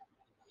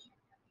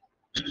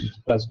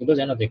 ক্লাসগুলো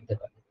যেন দেখতে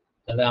পারে,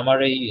 তাহলে আমার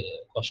এই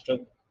কষ্ট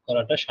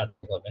করাটা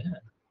সার্থক হবে।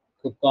 হ্যাঁ,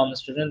 খুব কম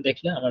স্টুডেন্ট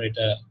দেখলে আমার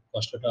এটা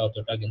কষ্টটা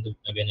অতটা কিন্তু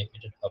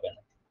বেনিফিটেড হবে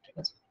না, ঠিক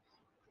আছে?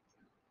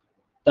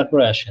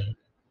 তারপরে আসেন,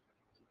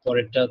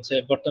 পরেরটা হচ্ছে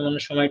বর্তমান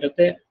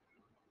সময়টাতে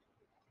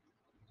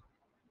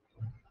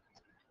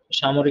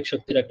সামরিক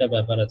শক্তির একটা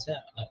ব্যাপার আছে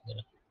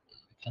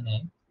এখানে।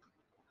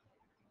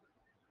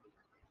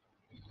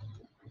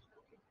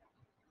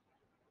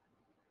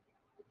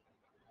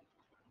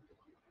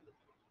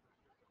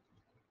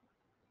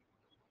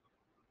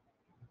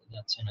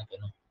 যাচ্ছে না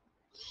কেন?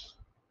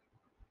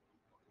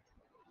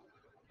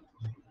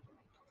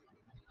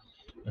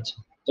 আচ্ছা,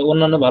 তো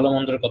অন্যান্য ভালো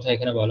মন্দের কথা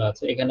এখানে বলা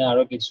আছে, এখানে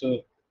আরো কিছু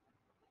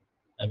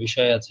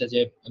বিষয় আছে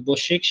যে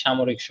বৈশ্বিক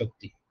সামরিক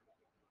শক্তি।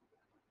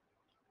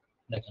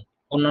 দেখেন,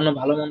 অন্যান্য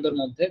ভালো মন্দের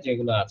মধ্যে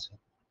যেগুলো আছে,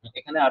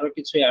 এখানে আরো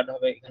কিছু অ্যাড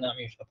হবে, এখানে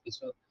আমি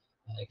সবকিছু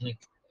এখানে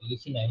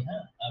লিখি নাই।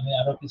 হ্যাঁ, আমি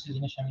আরো কিছু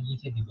জিনিস আমি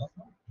লিখে দিব,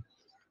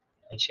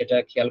 সেটা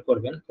খেয়াল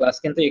করবেন। প্লাস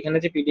কিন্তু এখানে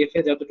যে পিডিএফ এ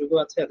যতটুকু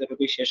আছে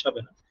এতটুকুই শেষ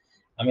হবে না,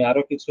 আমি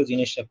আরো কিছু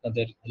জিনিস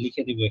আপনাদের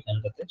লিখে দিব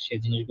এখানটাতে, সেই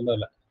জিনিসগুলো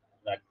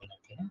রাখবেন আর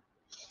কি। হ্যাঁ,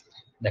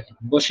 দেখেন,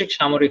 বৈশ্বিক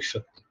সামরিক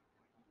শক্তি।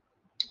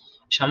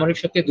 সামরিক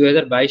শক্তি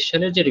 2022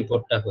 সালের যে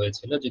রিপোর্টটা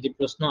হয়েছিল, যদি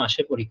প্রশ্ন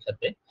আসে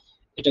পরীক্ষাতে,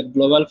 এটা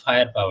গ্লোবাল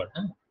ফায়ার পাওয়ার,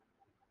 হ্যাঁ,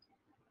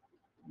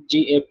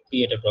 জিএফপি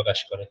এটা প্রকাশ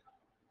করে।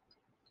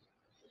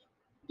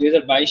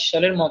 2022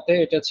 সালের মতে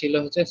এটা ছিল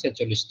হচ্ছে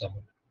 46তম।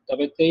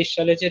 তবে 23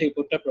 সালে যে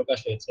রিপোর্টটা প্রকাশ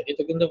হয়েছে,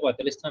 এটা কিন্তু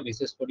 45তম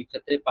বিসিএস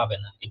পরীক্ষাতে পাবে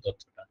না এই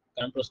তথ্যটা,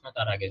 কারণ প্রশ্ন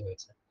তার আগে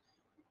হয়েছে,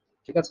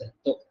 ঠিক আছে?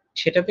 তো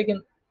সেটাতে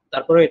কিন্তু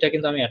তারপরে এটা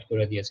কিন্তু আমি অ্যাড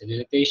করে দিয়েছি যে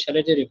 23 সালে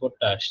যে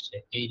রিপোর্টটা আসছে,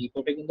 এই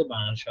রিপোর্টে কিন্তু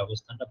বাংলাদেশের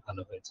অবস্থানটা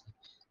ভালো হয়েছে।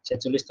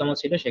 46তম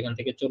ছিল, সেখান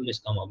থেকে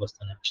 40তম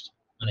অবস্থানে আসছে।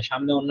 মানে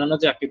সামনে অন্যান্য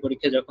চাকরি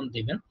পরীক্ষা যখন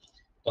দিবেন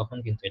তখন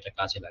কিন্তু এটা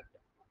কাজে লাগবে,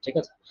 ঠিক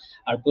আছে?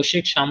 আর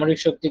বৈশ্বিক সামরিক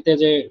শক্তিতে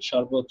যে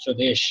সর্বোচ্চ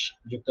দেশ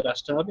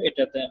যুক্তরাষ্ট্র হবে,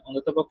 এটাতে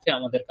অন্ততপক্ষে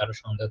আমাদের কারো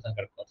সন্দেহ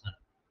থাকার কথা না,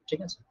 ঠিক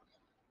আছে?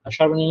 আর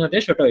সর্বনিম্ন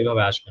দেশ ওটা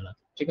ওইভাবে আসবে না,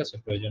 ঠিক আছে?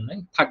 প্রয়োজন নেই,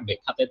 থাকবে,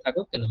 খাতায়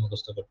থাকুক, কিন্তু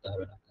মুখস্থ করতে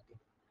হবে না আপনাকে।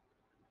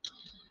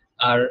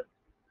 আর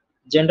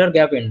জেন্ডার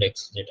গ্যাপ ইন্ডেক্স,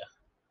 যেটা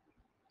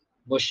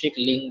বৈশ্বিক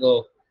লিঙ্গ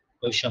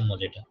বৈষম্য,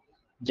 যেটা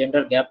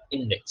জেন্ডার গ্যাপ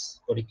ইন্ডেক্স,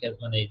 পরীক্ষার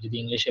মানে যদি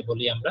ইংলিশে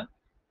বলি আমরা,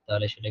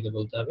 তাহলে সেটাকে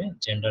বলতে হবে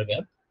জেন্ডার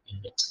গ্যাপ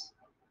ইন্ডেক্স।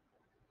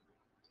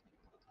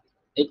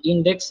 এই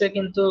ইন্ডেক্সে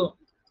কিন্তু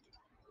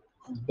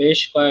বেশ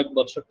কয়েক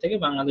বছর থেকে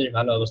বাংলাদেশ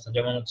ভালো অবস্থান,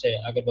 যেমন হচ্ছে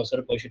আগের বছর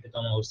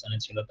 65তম অবস্থানে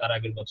ছিল, তার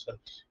আগের বছর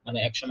মানে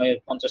একসময়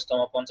 50তম,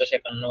 50,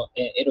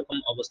 51 এরকম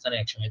অবস্থানে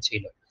একসময়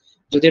ছিল।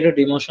 যদি এটা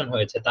ডিমোশন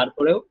হয়েছে,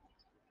 তারপরেও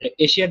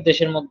এশিয়ার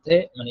দেশের মধ্যে,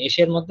 মানে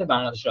এশিয়ার মধ্যে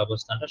বাংলাদেশের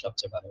অবস্থানটা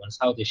সবচেয়ে ভালো, মানে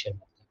সাউথ এশিয়ার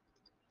মধ্যে।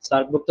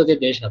 সার্কভুক্ত যে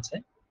দেশ আছে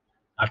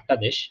 8টা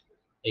দেশ,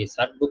 এই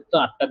সার্কভুক্ত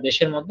 8টা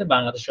দেশের মধ্যে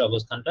বাংলাদেশের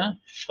অবস্থানটা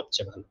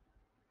সবচেয়ে ভালো,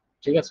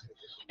 ঠিক আছে?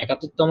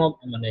 71তম,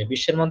 মানে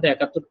বিশ্বের মধ্যে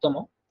 71তম,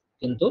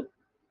 কিন্তু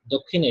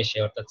দক্ষিণ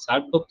এশিয়া অর্থাৎ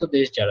সার্কভুক্ত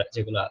দেশ যারা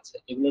যেগুলো আছে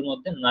এগুলোর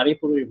মধ্যে নারী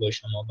পুরুষ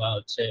বৈষম্য বা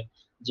হচ্ছে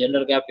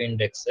জেন্ডার গ্যাপ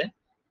ইন্ডেক্সে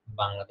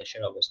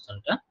বাংলাদেশের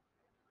অবস্থানটা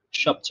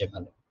সবচেয়ে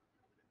ভালো।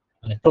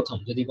 মানে প্রথম,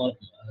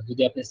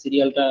 যদি আপনি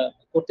সিরিয়ালটা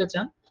করতে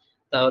চান,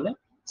 তাহলে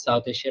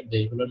সাউথ এশিয়ার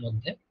দেশগুলোর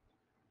মধ্যে,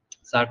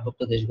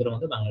 সার্কভুক্ত দেশগুলোর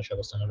মধ্যে বাংলাদেশের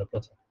অবস্থান হলো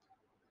প্রথম।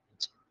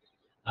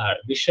 আর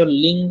বিশ্ব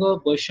লিঙ্গ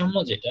বৈষম্য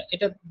যেটা,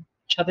 এটার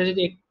সাথে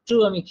যদি একটু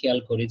আমি খেয়াল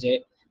করি যে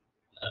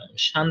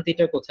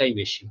শান্তিটা কোথায়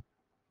বেশি,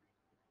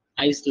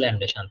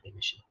 আইসল্যান্ডে শান্তি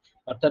বেশি।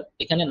 অর্থাৎ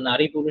এখানে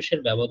নারী পুরুষের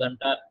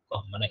ব্যবধানটা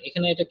কম, মানে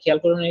এখানে এটা খেয়াল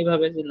করুন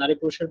এইভাবে যে নারী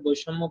পুরুষের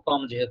বৈষম্য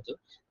কম যেহেতু,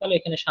 তাহলে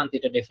এখানে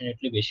শান্তিটা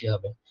ডেফিনেটলি বেশি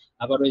হবে।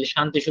 আবার ওই যে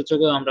শান্তি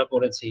সূচকেও আমরা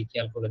পড়েছি,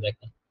 খেয়াল করে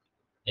দেখেন,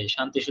 এই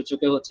শান্তি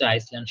সূচকে হচ্ছে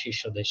আইসল্যান্ড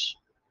শীর্ষ দেশ,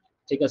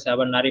 ঠিক আছে?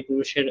 আবার নারী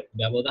পুরুষের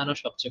ব্যবধানও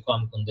সবচেয়ে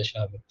কম কোন দেশে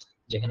হবে,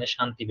 যেখানে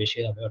শান্তি বেশি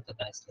হবে, অর্থাৎ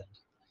আইসল্যান্ড।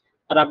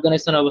 আর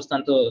আফগানিস্তান অবস্থান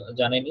তো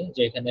জানেনই,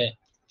 যে এখানে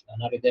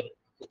নারীদের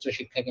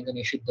উচ্চশিক্ষা কিন্তু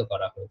নিষিদ্ধ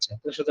করা হয়েছে।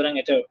 তো সুতরাং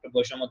এটা একটা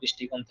বৈষম্য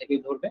দৃষ্টিকোণ থেকেই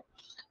ধরবে,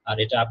 আর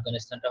এটা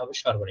আফগানিস্তানটা হবে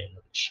সর্বনিম্ন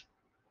দেশ।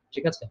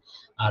 ঠিক আছে?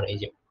 আর এই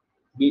যে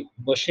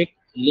বৈশ্বিক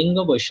লিঙ্গ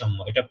বৈষম্য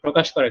এটা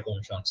প্রকাশ করে কোন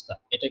সংস্থা?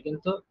 এটা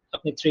কিন্তু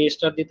আপনি 3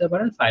 স্টার দিতে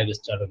পারেন, 5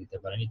 স্টারও দিতে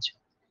পারেন ইচ্ছা।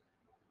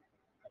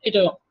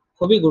 এটা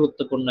খুবই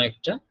গুরুত্বপূর্ণ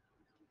একটা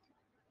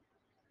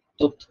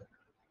তথ্য।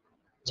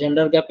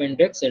 জেন্ডার গ্যাপ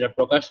ইন্ডেক্স এটা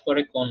প্রকাশ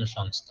করে কোন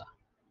সংস্থা?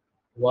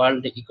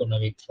 World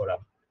economic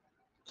forum.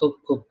 খুব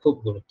খুব খুব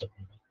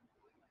গুরুত্বপূর্ণ।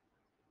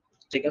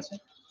 ঠিক আছে?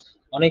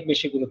 অনেক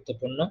বেশি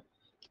গুরুত্বপূর্ণ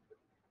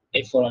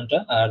এই ফোরামটা।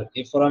 আর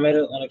এই ফোরামের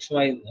অনেক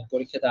সময়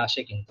পরীক্ষাতে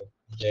আসে কিন্তু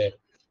যে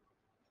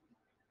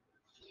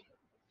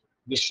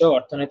বিশ্ব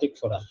অর্থনৈতিক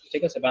ফোরাম,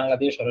 ঠিক আছে, বাংলা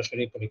দিয়ে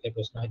সরাসরি পরীক্ষায়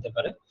প্রশ্ন হতে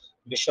পারে।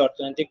 বিশ্ব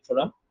অর্থনৈতিক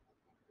ফোরাম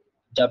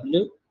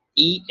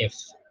WEF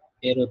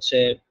এর হচ্ছে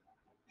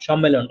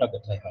সম্মেলনটা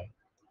কোথায় হয়?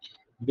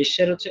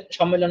 বিশ্বের হচ্ছে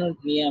সম্মেলন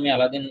নিয়ে আমি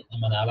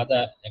আলাদা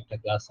একটা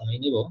ক্লাস আমি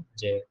নিব,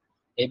 যে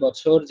এই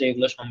বছর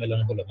যেগুলো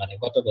সম্মেলন হলো, মানে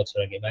গত বছর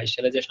আগে 22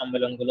 সালে যে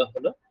সম্মেলনগুলো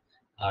হলো,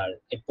 আর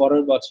এর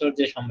পরের বছর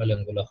যে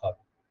সম্মেলনগুলো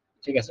হবে,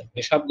 ঠিক আছে,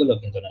 এই সবগুলো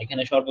কিন্তু না,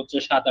 এখানে সর্বোচ্চ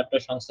 7-8টা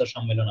সংস্থার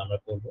সম্মেলন আমরা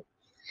করব,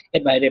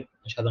 এর বাইরে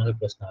সাধারণত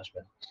প্রশ্ন আসবে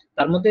না।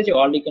 তার মধ্যে যে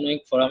ওয়ার্ল্ড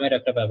ইকোনমিক ফোরামের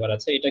একটা ব্যাপার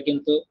আছে, এটা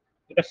কিন্তু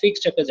এটা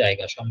ফিক্সড একটা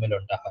জায়গা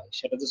সম্মেলনটা হয়,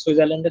 সেটা যে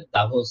সুইজারল্যান্ডের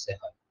দাভোসে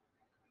হয়।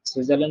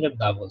 সুইজারল্যান্ডের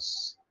দাভোস,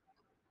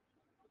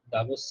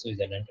 দাভোস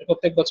সুইজারল্যান্ড,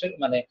 প্রত্যেক বছর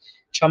মানে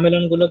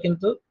সম্মেলনগুলো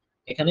কিন্তু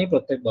এখানেই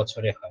প্রত্যেক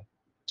বছরে হয়।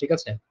 ঠিক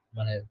আছে,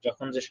 মানে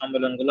যখন যে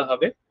সম্মেলনগুলো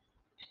হবে,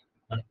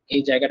 মানে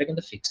এই জায়গাটা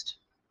কিন্তু ফিক্সড।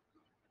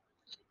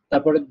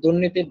 তারপরে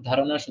দুর্নীতির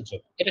ধারণা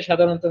সূচক, এটা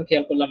সাধারণত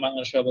খেয়াল করলাম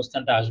বাংলাদেশের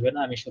অবস্থানটা আসবে না,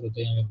 আমি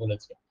শুরুতেই আমি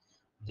বলেছি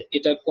যে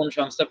এটা কোন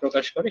সংস্থা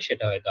প্রকাশ করে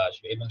সেটা হয়তো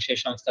আসবে, এবং সেই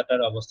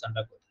সংস্থাটার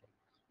অবস্থানটা কোথায়।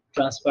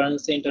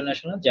 ট্রান্সপারেন্সি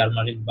ইন্টারন্যাশনাল,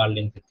 জার্মানির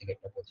বার্লিন ভিত্তিক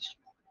একটা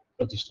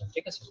প্রতিষ্ঠান।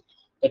 ঠিক আছে,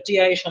 তো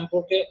টিআই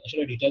সম্পর্কে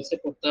আসলে ডিটেলসে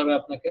পড়তে হবে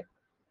আপনাকে।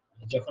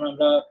 যখন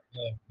আমরা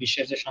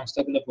বিশ্বের যে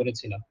সংস্থাগুলো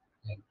পড়েছিলাম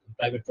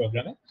প্রাইভেট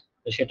প্রোগ্রামে,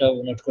 তো সেটাও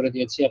নোট করে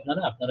দিয়েছি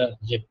আপনারা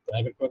যে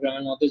প্রাইভেট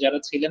প্রোগ্রামের মধ্যে যারা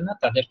ছিলেন না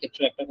তাদের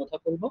ক্ষেত্রে একটা কথা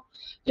বলবো,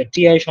 যে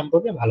টিআই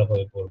সম্পর্কে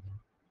ভালোভাবে পড়বেন।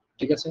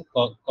 ঠিক আছে,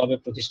 কবে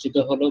প্রতিষ্ঠিত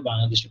হলো,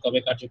 বাংলাদেশে কবে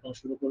কার্যক্রম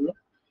শুরু করলো,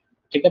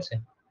 ঠিক আছে।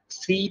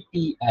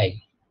 CPI,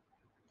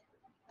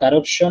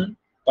 corruption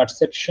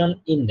perception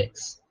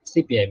index,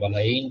 CPI বলা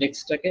হয়, এই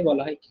ইন্ডেক্সটাকে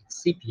বলা হয় কি?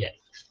 সিপিআই,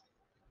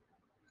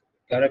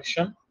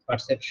 কারাপশন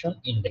পারসেপশন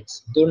ইন্ডেক্স,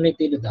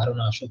 দুর্নীতির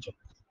ধারণা সূচক,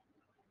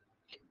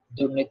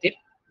 দুর্নীতির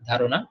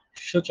ধারণা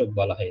সূচক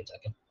বলা হয়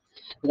এটাকে।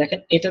 দেখেন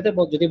এটাতে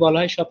যদি বলা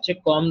হয় সবচেয়ে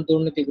কম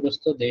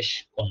দুর্নীতিগ্রস্ত দেশ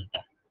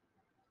কোনটা,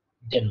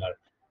 ডেনমার্ক।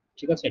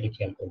 ঠিক আছে, এটা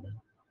খেয়াল করবেন।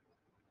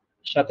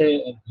 সাথে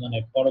মানে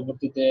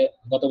পরবর্তীতে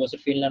গত বছর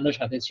ফিনল্যান্ডও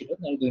সাথে ছিল,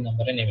 2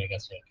 নম্বরে নেমে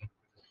গেছে আর কি।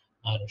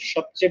 আর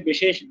সবচেয়ে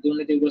বেশি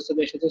দুর্নীতিগ্রস্ত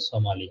দেশ হচ্ছে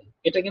সোমালিয়া।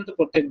 এটা কিন্তু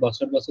প্রত্যেক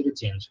বছরই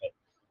চেঞ্জ হয়।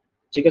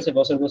 ঠিক আছে,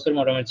 বছর বছর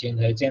মোটামুটি চেঞ্জ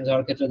হয়। চেঞ্জ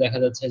হওয়ার ক্ষেত্রে দেখা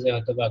যাচ্ছে যে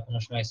হয়তো বা কোনো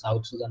সময়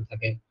সাউথ সুদান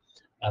থাকে,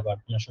 আবার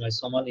কোনো সময়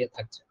সোমালিয়া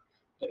থাকছে,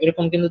 তো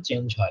এরকম কিন্তু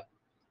চেঞ্জ হয়।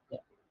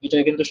 এটা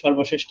কিন্তু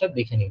সর্বশেষটা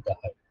দেখে নিতে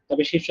হয়।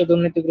 তবে শীর্ষ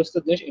দুর্নীতিগ্রস্ত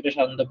দেশ এটা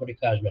সাধারণত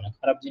পরীক্ষা আসবে না।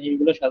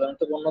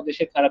 অন্য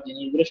দেশের খারাপ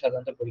জিনিসগুলো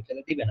সাধারণত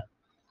পরীক্ষাতে দিবে না।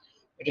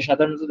 এটা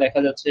সাধারণত দেখা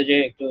যাচ্ছে যে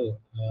একটু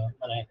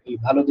মানে এই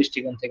ভালো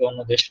দৃষ্টিকোণ থেকে অন্য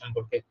দেশ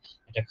সম্পর্কে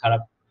একটা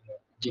খারাপ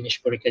জিনিস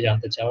পরীক্ষা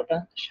জানতে চাওয়াটা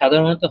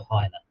সাধারণত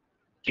হয় না।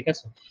 ঠিক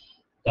আছে,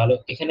 তাহলে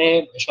এখানে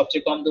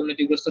সবচেয়ে কম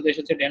দুর্নীতিগ্রস্ত দেশ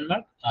হচ্ছে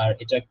ডেনমার্ক, আর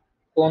এটা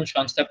কোন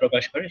সংস্থা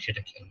প্রকাশ করে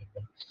সেটা খেয়াল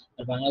রাখবেন।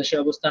 আর বাংলাদেশের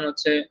অবস্থান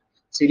হচ্ছে,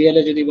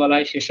 সিরিয়ালে যদি বলা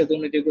হয় শীর্ষ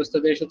দুর্নীতিগ্রস্ত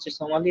দেশ হচ্ছে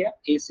সোমালিয়া,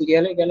 এই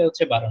সিরিয়ালে গেলে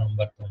হচ্ছে 12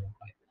 নম্বর তম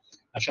হয়।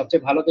 আর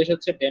সবচেয়ে ভালো দেশ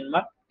হচ্ছে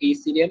ডেনমার্ক, এই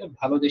সিরিয়ালে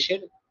ভালো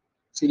দেশের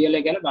সিরিয়ালে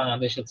গেলে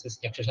বাংলাদেশ হচ্ছে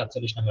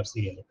 147 নম্বর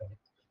সিরিয়ালে পড়ে।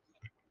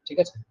 ঠিক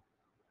আছে,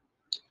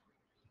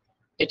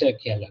 এটা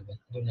খেয়াল রাখবেন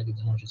দুর্নীতি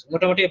দমন সূচক।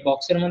 মোটামুটি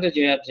বক্সের মধ্যে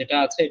যেটা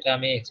আছে এটা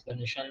আমি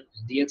এক্সপ্লেনেশন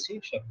দিয়েছি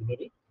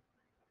সবগুলোরই।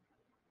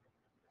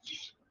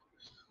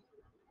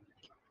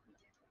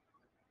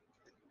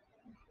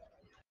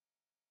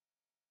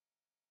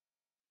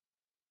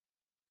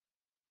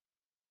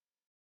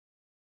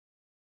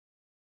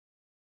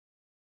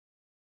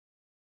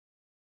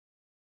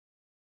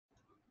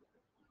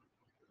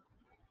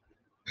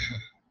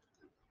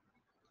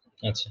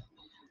 আচ্ছা,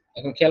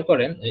 এখন খেয়াল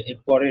করেন এর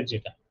পরের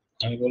যেটা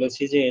আমি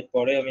বলেছি, যে এর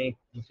পরে আমি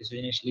কিছু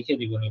জিনিস লিখে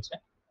দিব নিচে,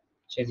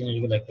 সেই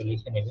জিনিসগুলো একটু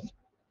লিখে নেবেন।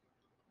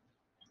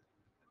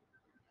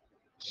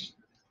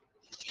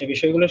 সেই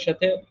বিষয়গুলোর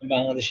সাথে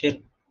বাংলাদেশের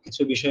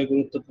কিছু বিষয়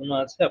গুরুত্বপূর্ণ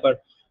আছে, আবার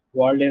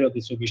ওয়ার্ল্ড এরও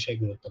কিছু বিষয়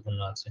গুরুত্বপূর্ণ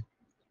আছে।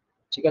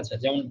 ঠিক আছে,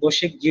 যেমন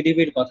বৈশ্বিক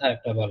জিডিপির কথা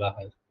একটা বলা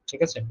হয়।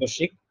 ঠিক আছে,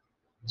 বৈশ্বিক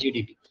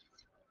জিডিপি,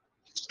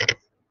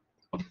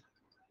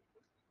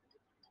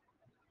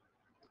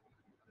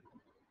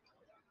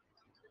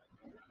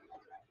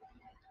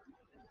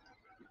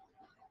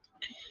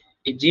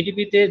 এই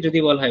জিডিপিতে যদি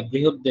বলা হয়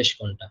বৃহৎ দেশ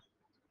কোনটা,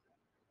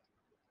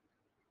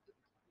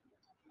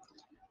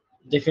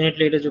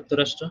 ডেফিনেটলি এটা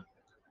যুক্তরাষ্ট্র।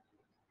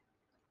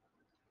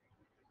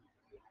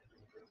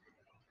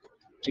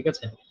 ঠিক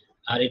আছে,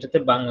 আর এটাতে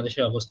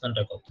বাংলাদেশের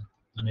অবস্থানটা কত,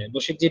 মানে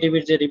বৈশ্বিক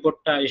জিডিপির যে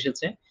রিপোর্টটা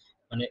এসেছে,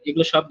 মানে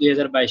এগুলো সব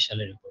 2022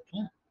 সালের রিপোর্ট।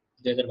 হ্যাঁ,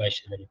 2022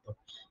 সালের রিপোর্ট।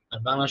 আর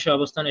বাংলাদেশের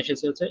অবস্থান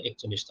এসেছে হচ্ছে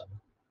 41তম।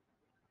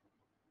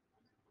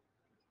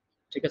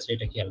 ঠিক আছে,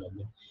 এটা খেয়াল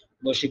রাখবেন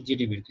বৈশ্বিক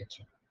জিডিপির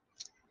ক্ষেত্রে।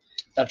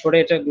 তারপরে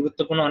এটা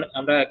গুরুত্বপূর্ণ,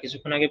 আমরা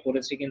কিছুক্ষণ আগে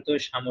পড়েছি কিন্তু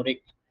সামরিক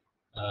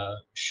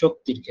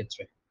শক্তির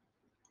ক্ষেত্রে,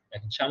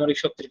 দেখেন সামরিক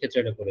শক্তির ক্ষেত্রে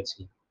এটা পড়েছি।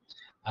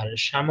 আর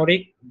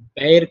সামরিক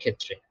ব্যয়ের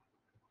ক্ষেত্রে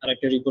আর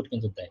একটা রিপোর্ট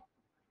কিন্তু দেয়,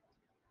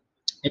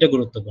 এটা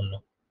গুরুত্বপূর্ণ।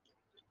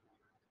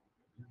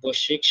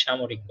 বৈশ্বিক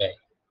সামরিক ব্যয়,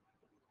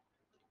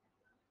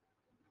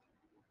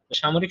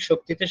 সামরিক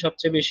শক্তিতে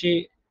সবচেয়ে বেশি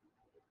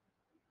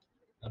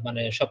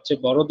মানে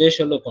সবচেয়ে বড় দেশ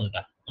হলো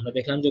কোনটা? আমরা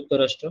দেখলাম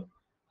যুক্তরাষ্ট্র।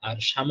 আর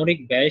সামরিক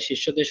ব্যয়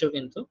শীর্ষ দেশও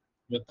কিন্তু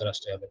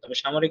যুক্তরাষ্ট্র হবে। তবে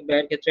সামরিক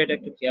ব্যয়ের ক্ষেত্রে এটা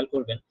একটু খেয়াল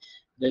করবেন,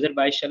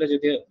 2022 সালে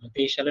যদি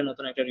 23 সালে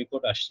নতুন একটা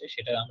রিপোর্ট আসছে,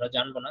 সেটা আমরা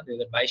জানবো না,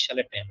 2022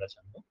 সালেরটাই আমরা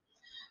জানবো।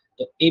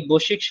 তো এই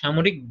বৈশ্বিক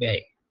সামরিক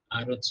ব্যয়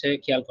আর হচ্ছে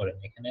খেয়াল করেন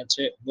এখানে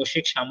হচ্ছে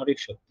বৈশ্বিক সামরিক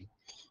শক্তি।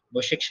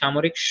 বৈশ্বিক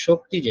সামরিক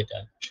শক্তি যেটা,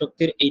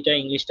 শক্তির এইটা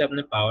ইংলিশটা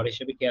আপনি পাওয়ার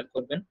হিসেবে খেয়াল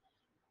করবেন।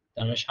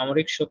 তার মানে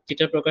সামরিক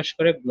শক্তিটা প্রকাশ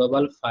করে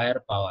গ্লোবাল ফায়ার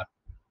পাওয়ার।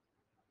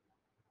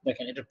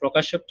 দেখেন এটার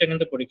প্রকাশকটা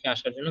কিন্তু পরীক্ষায়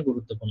আসার জন্য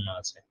গুরুত্বপূর্ণ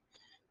আছে।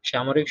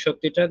 সামরিক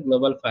শক্তিটা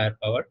গ্লোবাল ফায়ার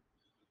পাওয়ার,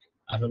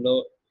 আর হলো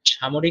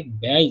সামরিক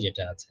ব্যয়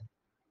যেটা আছে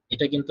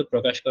এটা কিন্তু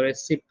প্রকাশ করে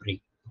সিপ্রি।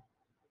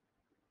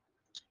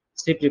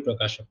 সিপ্রি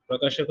প্রকাশক,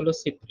 প্রকাশক হলো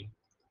সিপ্রি,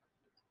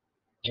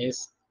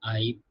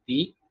 SIPRI।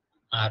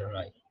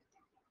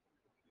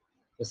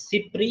 তো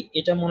সিপ্রি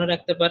এটা মনে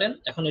রাখতে পারেন।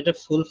 এখন এটা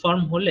ফুল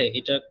ফর্ম হলে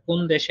এটা কোন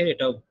দেশের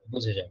এটাও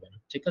বুঝে যাবেন,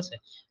 ঠিক আছে।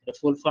 এটা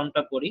ফুল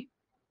ফর্মটা পড়ি,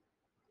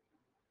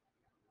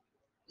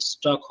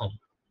 স্টকহোম,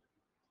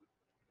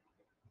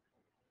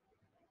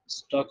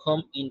 স্টকহোম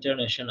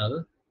ইন্টারন্যাশনাল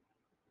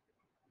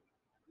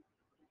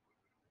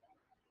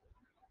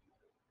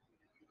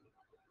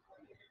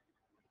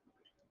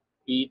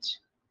পিচ,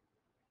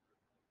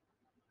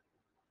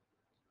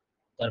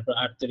 তারপর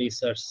আর্থ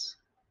রিসার্চ,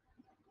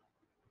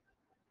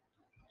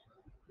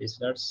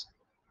 রিসার্চ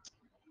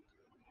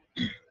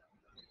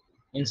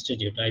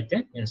ইনস্টিটিউট, আইতে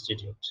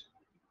ইনস্টিটিউট।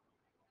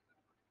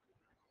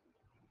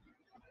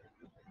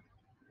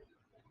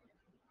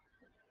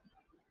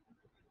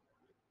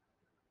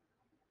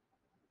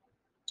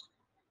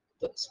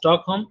 তো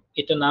স্টকহোম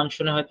এটা নাম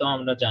শুনে হয়তো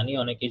আমরা জানি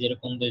অনেকে,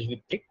 যেরকম দেশ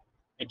ভিত্তিক,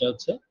 এটা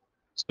হচ্ছে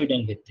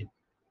সুইডেন ভিত্তিক,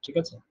 ঠিক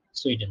আছে,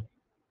 সুইডেন।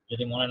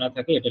 যদি মনে না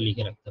থাকে এটা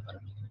লিখে রাখতে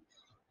পারেন।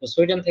 তো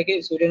সুইডেন থেকে,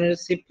 সুইডেনের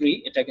সিপ্রি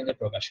এটা কিন্তু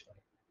প্রকাশ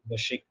করে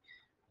বৈশ্বিক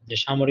যে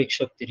সামরিক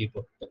শক্তি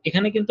রিপোর্ট। তো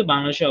এখানে কিন্তু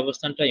বাংলাদেশের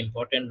অবস্থানটা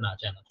ইম্পর্টেন্ট না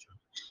জানার জন্য,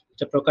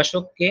 এটা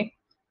প্রকাশক কে,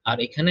 আর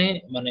এখানে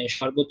মানে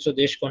সর্বোচ্চ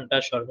দেশ কোনটা,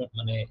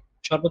 মানে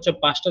সর্বোচ্চ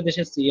 5টা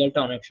দেশের সিরিয়ালটা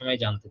অনেক সময়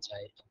জানতে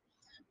চায়,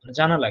 মানে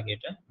জানা লাগে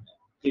এটা।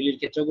 প্রিলির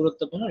ক্ষেত্রে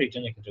গুরুত্বপূর্ণ,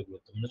 রিটেনের ক্ষেত্রে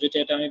গুরুত্বপূর্ণ। যদি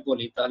এটা আমি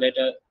বলি তাহলে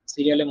এটা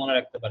সিরিয়ালে মনে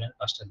রাখতে পারেন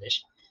 5টা দেশ।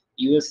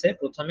 ইউএসএ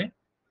প্রথমে,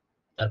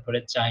 তারপরে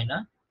চায়না,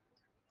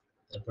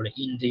 তারপরে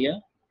ইন্ডিয়া।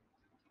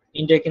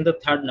 ইন্ডিয়া কিন্তু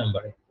 3rd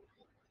নম্বরে,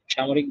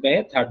 সামরিক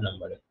ব্যয়ে 3rd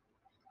নম্বরে।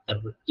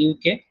 তারপর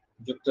ইউকে,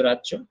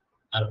 যুক্তরাজ্য,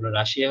 আর হলো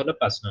রাশিয়া হলো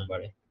 5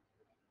 নম্বরে।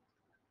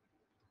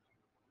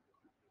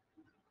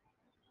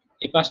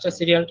 এই 5টা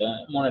সিরিয়ালটা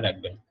মনে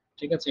রাখবেন,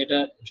 ঠিক আছে। এটা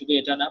শুধু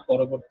এটা না,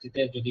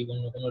 পরবর্তীতে যদি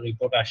অন্য কোনো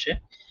রিপোর্ট আসে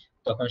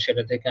তখন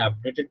সেটা থেকে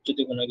আপডেটেড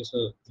যদি কোনো কিছু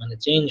মানে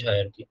চেঞ্জ হয়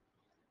আর কি,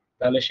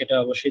 তাহলে সেটা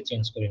অবশ্যই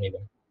চেঞ্জ করে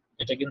নেবেন।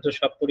 এটা কিন্তু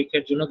সব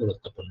পরীক্ষার জন্য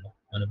গুরুত্বপূর্ণ,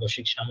 মানে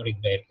বৈশ্বিক সামরিক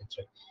ব্যয়ের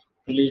ক্ষেত্রে,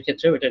 প্রিলির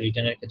ক্ষেত্রেও এটা,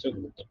 রিটেনের ক্ষেত্রেও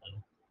গুরুত্বপূর্ণ।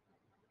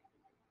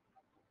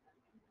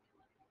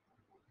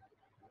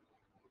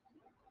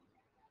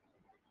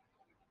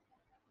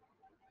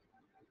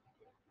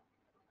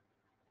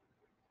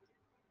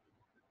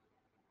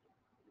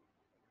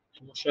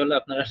 সমস্যা হলো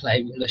আপনারা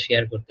লাইভ গুলো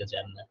শেয়ার করতে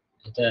চান না।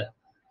 এটা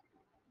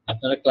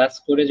আপনারা ক্লাস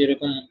করে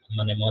যেরকম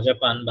মানে মজা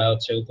পান বা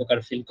হচ্ছে উপকার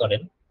ফিল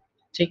করেন,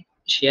 ঠিক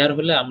শেয়ার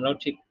হলে আমরাও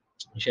ঠিক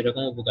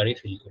সেরকম উপকারই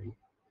ফিল করি,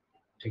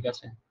 ঠিক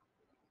আছে।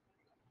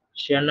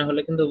 শেয়ার না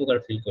হলে কিন্তু উপকার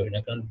ফিল করি না,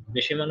 কারণ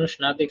বেশি মানুষ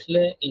না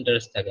দেখলে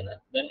ইন্টারেস্ট থাকে না।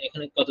 দেন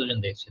এখানে কতজন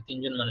দেখছে?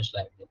 3জন মানুষ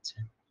লাইভ দেখছে।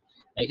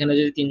 এখানে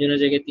যদি 3জনের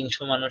জায়গায়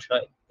 300 মানুষ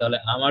হয়, তাহলে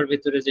আমার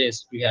ভিতরে যে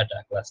স্পৃহাটা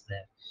ক্লাস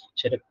নেয়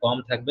সেটা কম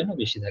থাকবে না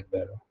বেশি থাকবে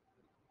আরো?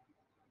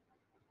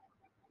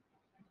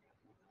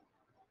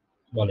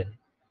 বলেন।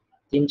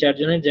 3-4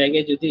 জনের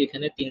জায়গায় যদি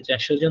এখানে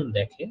 300-400 জন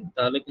দেখে,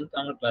 তাহলে কিন্তু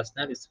আমার ক্লাস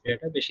নেওয়ার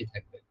স্পৃহাটা বেশি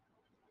থাকবে,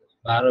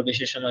 বা আরো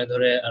বেশি সময়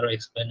ধরে আরো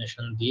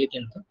এক্সপ্লেনেশন দিয়ে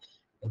কিন্তু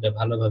এটা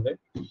ভালোভাবে।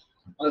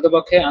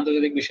 অন্ততপক্ষে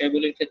আন্তর্জাতিক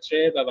বিষয়গুলির ক্ষেত্রে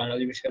বা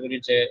বাংলাদেশ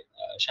বিষয়গুলির যে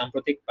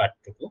সাম্প্রতিক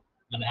পাঠটুকু,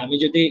 মানে আমি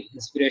যদি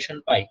ইন্সপিরেশন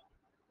পাই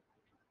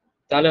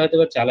তাহলে হয়তো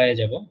বা চালায়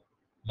যাব।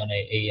 মানে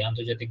এই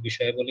আন্তর্জাতিক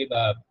বিষয়াবলী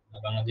বা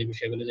বাংলাদেশ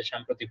বিষয়গুলো যে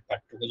সাম্প্রতিক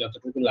পাঠটুকু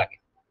যতটুকু লাগে,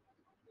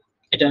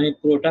 এটা আমি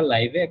পুরোটা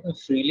লাইভে একদম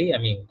ফ্রিলি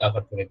আমি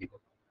কভার করে দিব,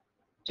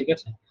 ঠিক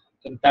আছে।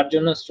 কিন্তু তার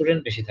জন্য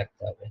স্টুডেন্ট বেশি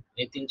থাকতে হবে।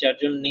 এই 3-4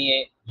 জন নিয়ে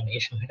মানে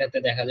এই সময়টাতে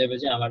দেখা যাবে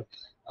যে আমার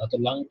অত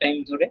লং টাইম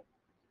ধরে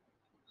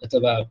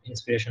অথবা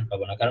ইন্সপিরেশন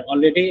পাবো না, কারণ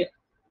অলরেডি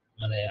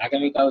মানে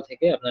আগামীকাল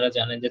থেকে আপনারা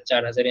জানেন যে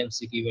 4000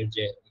 এমসিকিউ এর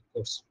যে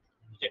কোর্স,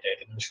 যেটা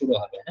এটা কিন্তু শুরু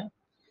হবে, হ্যাঁ।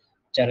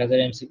 4000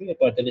 এমসিকিউ,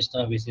 45তম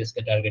বিসিএস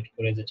কে টার্গেট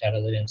করে যে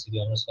 4000 এমসিকিউ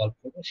আমরা সলভ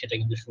করবো, সেটা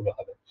কিন্তু শুরু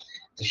হবে।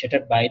 তো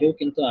সেটার বাইরেও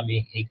কিন্তু আমি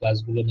এই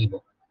ক্লাসগুলো নিব,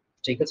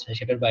 ঠিক আছে,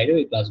 সেটার বাইরেও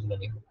এই ক্লাসগুলো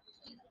নিব।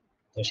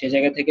 তো সেই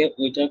জায়গা থেকে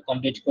ওইটা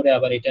কমপ্লিট করে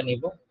আবার এটা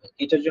নিব।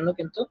 এটার জন্য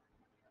কিন্তু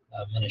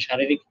মানে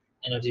শারীরিক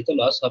এনার্জি তো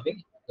লস হবে।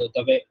 তো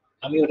তবে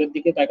আমি ওটার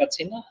দিকে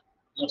তাকাচ্ছি না,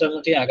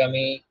 মোটামুটি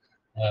আগামী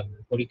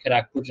পরীক্ষার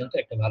আগ পর্যন্ত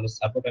একটা ভালো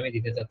সাপোর্ট আমি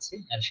দিতে চাচ্ছি,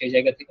 আর সেই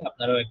জায়গা থেকে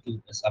আপনারাও একটু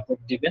সাপোর্ট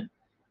দিবেন,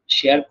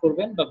 শেয়ার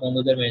করবেন বা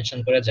বন্ধুদের মেনশন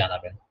করে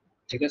জানাবেন,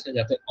 ঠিক আছে,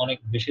 যাতে অনেক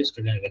বেশি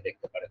স্টুডেন্টরা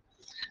দেখতে পারে।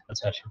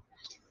 আচ্ছা আসেন,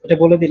 এটা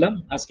বলে দিলাম,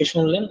 আজকে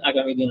শুনলেন,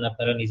 আগামী দিন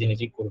আপনারা নিজে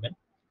নিজেই করবেন।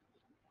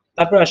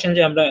 তারপর আসেন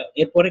যে আমরা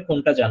এরপরে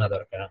কোনটা জানা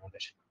দরকার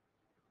আমাদের।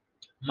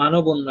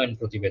 মানব উন্নয়ন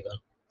প্রতিবেদন,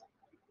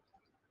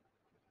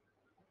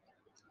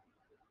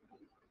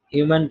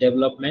 হিউম্যান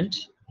ডেভেলপমেন্ট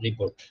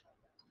রিপোর্ট,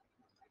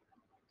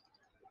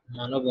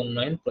 মানব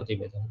উন্নয়ন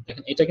প্রতিবেদন।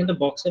 দেখেন এটা কিন্তু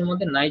বক্সের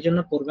মধ্যে নাই জন্য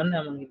পড়বেন না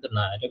এমন কিন্তু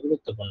না, এটা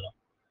গুরুত্বপূর্ণ।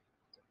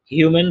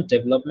 হিউম্যান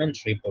ডেভেলপমেন্ট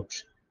রিপোর্ট,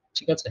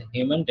 ঠিক আছে,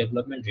 human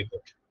development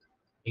report,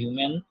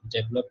 human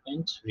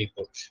development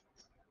report,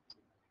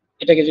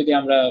 এটাকে যদি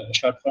আমরা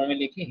শর্ট ফর্মে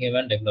লিখি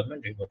হিউম্যান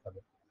ডেভেলপমেন্ট রিপোর্ট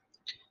হবে।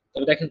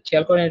 তবে দেখেন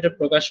খেয়াল করেন এটা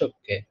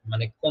প্রকাশককে,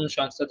 মানে কোন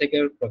সংস্থা থেকে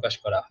প্রকাশ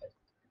করা হয়।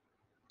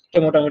 এটা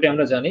মোটামুটি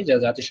আমরা জানি যে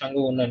জাতিসংঘ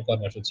উন্নয়ন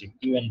কর্মসূচি,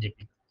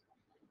 UNDP,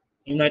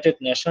 United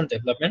nation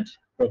development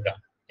programme,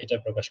 এটা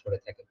প্রকাশ করে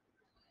থাকে।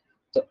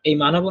 তো এই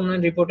মানব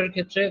উন্নয়ন রিপোর্টের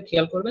ক্ষেত্রে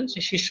খেয়াল করবেন যে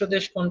শীর্ষ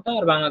দেশ কোনটা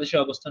আর বাংলাদেশের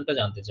অবস্থানটা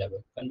জানতে যাবে,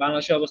 কারণ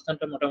বাংলাদেশের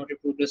অবস্থানটা মোটামুটি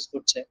প্রোগ্রেস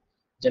করছে,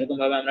 যেরকম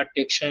ভাবে আমরা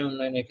টেকসই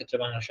উন্নয়নের ক্ষেত্রে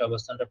বাংলাদেশের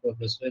অবস্থানটা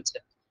প্রোগ্রেস হয়েছে,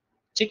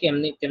 ঠিক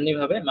এমনি তেমনি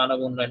ভাবে মানব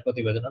উন্নয়ন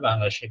প্রতিবেদনে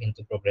বাংলাদেশে কিন্তু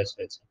প্রোগ্রেস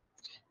হয়েছে।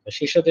 তো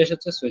শীর্ষ দেশ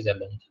হচ্ছে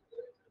সুইজারল্যান্ড।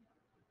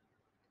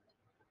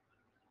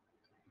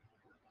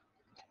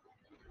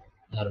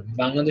 আর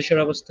বাংলাদেশের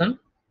অবস্থান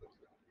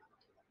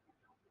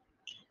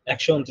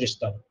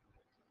 129তম।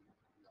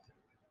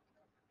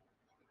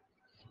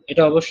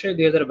 এটা অবশ্যই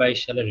 2022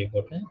 সালের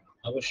রিপোর্ট, হ্যাঁ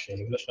অবশ্যই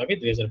এগুলো সবই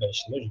 2022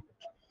 সালের রিপোর্ট।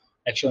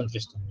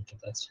 129তম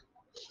এটাতে আছে।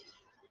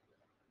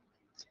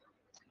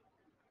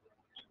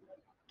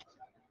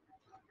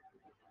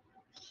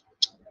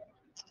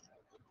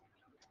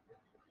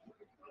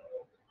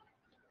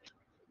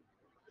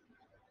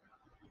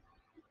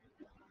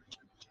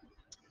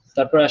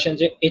 তারপর আসেন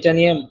যে এটা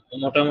নিয়ে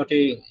মোটামুটি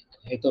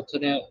এই তথ্য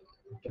নিয়ে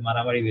একটু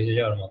মারামারি বেজে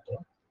যাওয়ার মতো,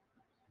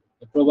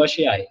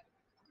 প্রবাসী আয়,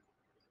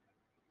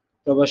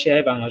 প্রবাসী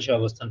আয় বাংলাদেশের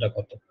অবস্থানটা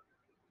কত,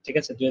 ঠিক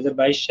আছে।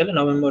 2022 সালে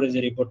নভেম্বরে যে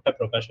রিপোর্টটা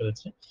প্রকাশ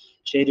হয়েছে,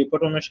 সেই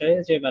রিপোর্ট অনুসারে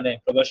যে মানে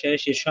প্রবাসী আয়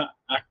শীর্ষ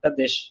 8টা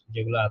দেশ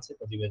যেগুলো আছে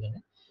প্রতিবেদনে,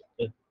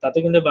 তো তাতে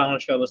কিন্তু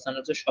বাংলাদেশের অবস্থান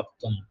হচ্ছে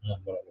 7ম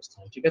নম্বর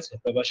অবস্থান, ঠিক আছে,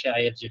 প্রবাসী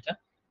আয়ের যেটা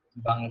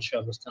বাংলাদেশের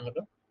অবস্থান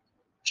হলো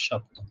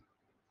 7ম,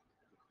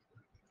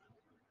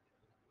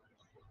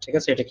 ঠিক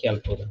আছে, এটা খেয়াল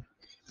করুন।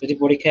 যদি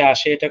পরীক্ষায়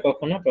আসে এটা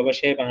কখনো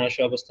প্রবাসী আয়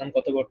বাংলাদেশের অবস্থান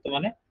কত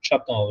বর্তমানে,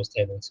 7ম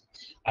অবস্থায় রয়েছে।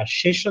 আর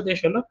শীর্ষ দেশ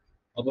হলো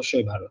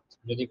অবশ্যই ভারত।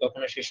 যদি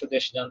কখনো শীর্ষ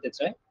দেশ জানতে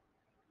চায়,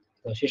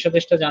 তো শীর্ষ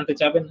দেশটা জানতে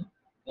চাবেন না।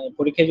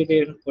 পরীক্ষায় যদি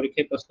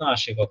পরীক্ষায় প্রশ্ন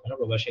আসে কখনো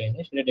প্রবাসী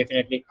আইনে, সেটা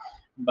ডেফিনেটলি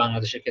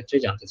বাংলাদেশের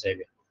ক্ষেত্রেই জানতে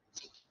চাইবে,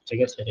 ঠিক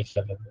আছে, এটা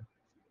খেয়াল রাখবেন।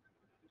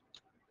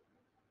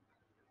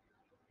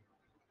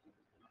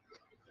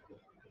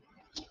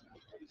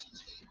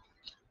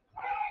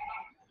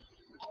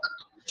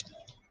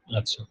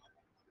 আচ্ছা,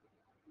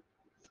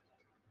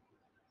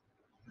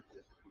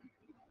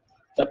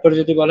 তারপরে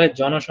যদি বলা হয়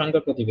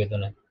জনসংখ্যা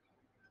প্রতিবেদনে,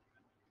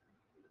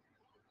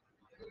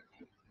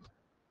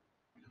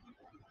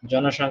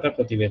 জনসংখ্যা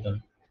প্রতিবেদন,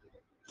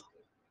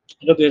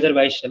 এটা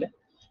 2022 সালে।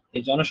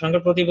 এই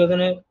জনসংখ্যা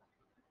প্রতিবেদনে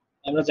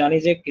আমরা জানি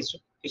যে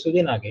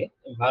কিছুদিন আগে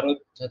ভারত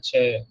হচ্ছে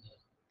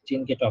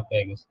চীনকে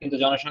টপকায় গেছে, কিন্তু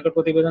জনসংখ্যা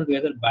প্রতিবেদন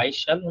 2022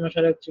 সাল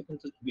অনুসারে হচ্ছে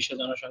কিন্তু বিশ্ব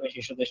জনসংখ্যার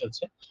শীর্ষ দেশ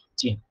হচ্ছে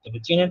চীন। তবে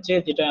চীনের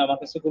চেয়ে যেটা আমার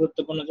কাছে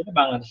গুরুত্বপূর্ণ, যেটা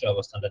বাংলাদেশের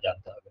অবস্থানটা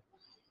জানতে হবে,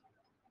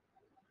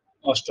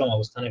 8ম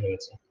অবস্থানে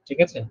রয়েছে, ঠিক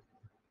আছে।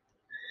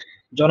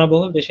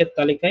 জনবহুল দেশের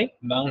তালিকায়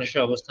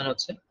বাংলাদেশের অবস্থান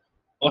হচ্ছে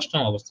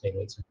 8ম অবস্থায়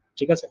রয়েছে,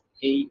 ঠিক আছে।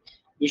 এই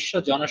বিশ্ব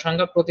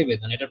জনসংখ্যা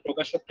প্রতিবেদন, এটা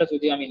প্রকাশকটা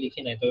যদি আমি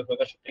লিখি নাই, তবে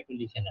প্রকাশকটা একটু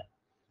লিখে নেন।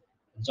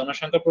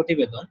 জনসংখ্যা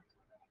প্রতিবেদন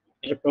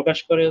এটা প্রকাশ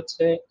করে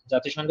হচ্ছে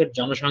জাতিসংঘের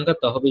জনসংখ্যা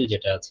তহবিল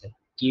যেটা আছে,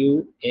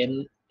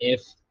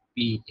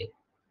 ইউএনএফপিএ।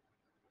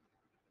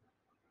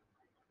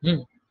 হুম,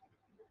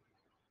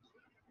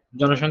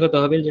 জনসংখ্যা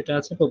তহবিল যেটা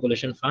আছে,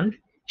 পপুলেশন ফান্ড,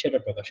 সেটা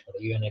প্রকাশ করে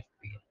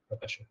ইউএনএফপিএ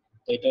প্রকাশক।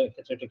 তো এটা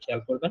ক্ষেত্রে একটু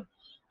খেয়াল করবেন।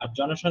 আর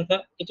জনসংখ্যা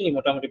এটাই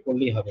মোটামুটি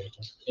পড়লেই হবে,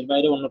 এটা এর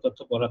বাইরে অন্য তথ্য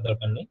পড়ার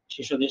দরকার নেই।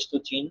 শীর্ষ দেশ তো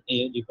চীন এই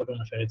রিপোর্ট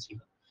অনুসারে ছিল,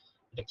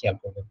 এটা খেয়াল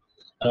করবেন।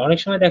 আর অনেক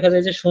সময় দেখা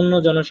যায় যে শূন্য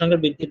জনসংখ্যা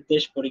বৃদ্ধির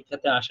দেশ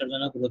পরীক্ষাতে আসার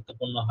জন্য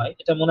গুরুত্বপূর্ণ হয়,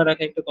 এটা মনে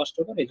রাখা একটু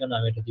কষ্টকর, এই জন্য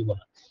আমি এটা দিব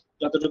না।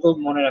 যতটুকু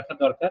মনে রাখা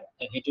দরকার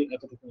এটি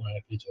এতটুকু মনে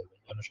রাখলেই চলবে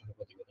জনসংখ্যা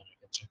প্রতিবেদনের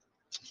ক্ষেত্রে।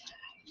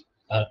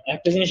 আর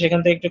একটা জিনিস এখান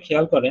থেকে একটু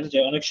খেয়াল করেন যে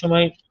অনেক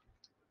সময়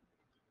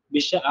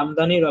বিশ্বে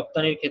আমদানি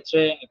রপ্তানির ক্ষেত্রে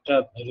একটা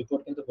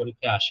রিপোর্ট কিন্তু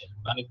পরীক্ষায় আসে,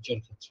 বাণিজ্যের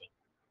ক্ষেত্রে,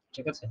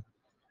 ঠিক আছে।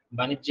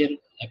 বাণিজ্যের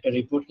একটা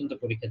রিপোর্ট কিন্তু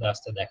পরীক্ষাতে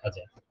আসতে দেখা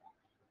যায়।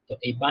 তো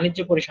এই বাণিজ্য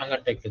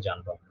পরিসংখ্যানটা একটু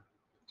জানবো আমরা,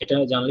 এটা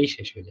জানলেই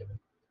শেষ হয়ে যাবে।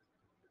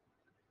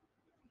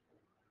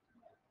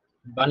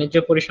 বাণিজ্য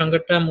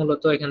পরিসংখ্যানটা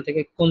মূলত এখান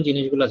থেকে কোন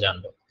জিনিসগুলো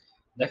জানবো,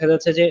 দেখা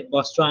যাচ্ছে যে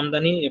বস্ত্র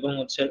আমদানি এবং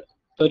হচ্ছে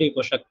তৈরি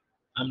পোশাক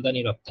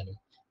আমদানি রপ্তানি,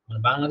 মানে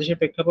বাংলাদেশের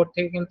প্রেক্ষাপট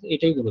থেকে কিন্তু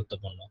এটাই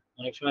গুরুত্বপূর্ণ।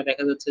 অনেক সময়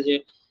দেখা যাচ্ছে যে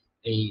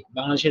এই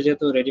বাংলাদেশের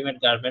যেহেতু রেডিমেড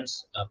গার্মেন্টস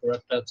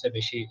প্রোডাক্টটা হচ্ছে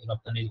বেশি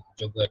রপ্তানি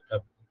যোগ্য একটা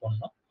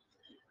পণ্য,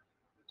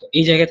 তো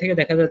এই জায়গা থেকে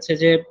দেখা যাচ্ছে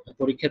যে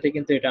পরীক্ষাতে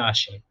কিন্তু এটা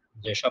আসে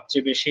যে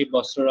সবচেয়ে বেশি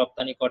বস্ত্র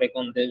রপ্তানি করে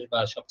কোন দেশ, বা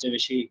সবচেয়ে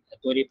বেশি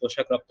তৈরি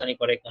পোশাক রপ্তানি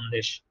করে কোন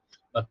দেশ,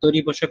 বা তৈরি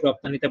পোশাক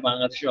রপ্তানিতে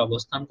বাংলাদেশের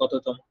অবস্থান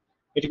কততম,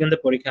 এটা কিন্তু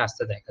পরীক্ষা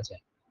আসতে দেখা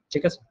যায়।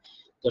 ঠিক আছে,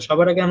 তো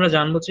সবার আগে আমরা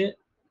জানবো যে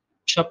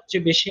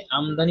সবচেয়ে বেশি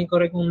আমদানি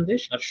করে কোন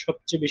দেশ আর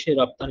সবচেয়ে বেশি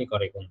রপ্তানি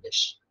করে কোন দেশ।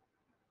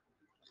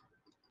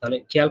 তাহলে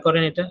খেয়াল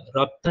করেন, এটা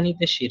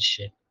রপ্তানিতে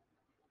শীর্ষে,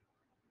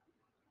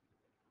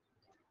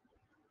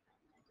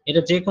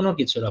 এটা যে কোনো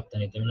কিছু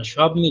রপ্তানিতে, মানে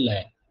সব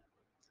মিলায়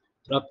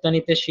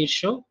রপ্তানিতে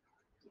শীর্ষ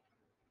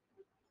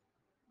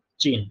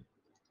চীন।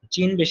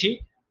 চীন বেশি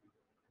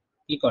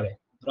কি করে,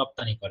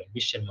 রপ্তানি করে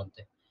বিশ্বের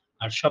মধ্যে।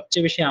 আর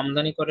সবচেয়ে বেশি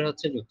আমদানি করে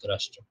হচ্ছে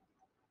যুক্তরাষ্ট্র।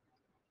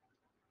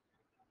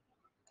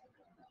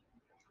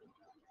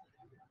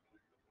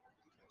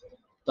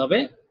 তবে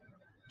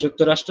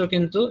যুক্তরাষ্ট্র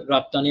কিন্তু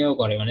রপ্তানিও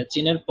করে, মানে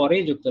চীনের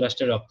পরেই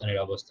যুক্তরাষ্ট্রের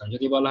রপ্তানির অবস্থান।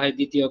 যদি বলা হয়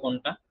দ্বিতীয়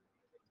কোনটা,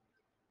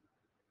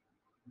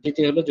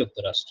 দ্বিতীয় হলো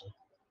যুক্তরাষ্ট্র।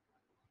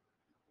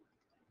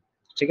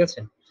 ঠিক আছে,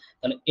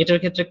 তাহলে এটার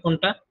ক্ষেত্রে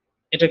কোনটা,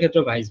 এটার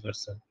ক্ষেত্রে ভাইস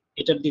ভার্সা,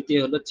 এটার দ্বিতীয়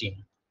হলো চীন।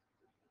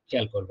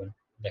 খেয়াল করবেন,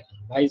 দেখেন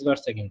ভাইস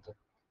ভার্সা কিন্তু,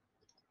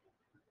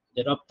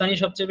 যে রপ্তানি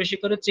সবচেয়ে বেশি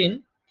করে চীন,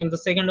 কিন্তু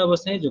সেকেন্ড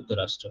অবস্থানে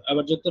যুক্তরাষ্ট্র।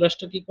 আবার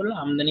যুক্তরাষ্ট্র কি করলো,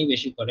 আমদানি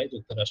বেশি করে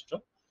যুক্তরাষ্ট্র,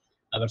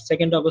 আবার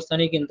সেকেন্ড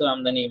অবস্থানে কিন্তু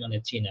আমদানি মানে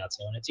চীন আছে,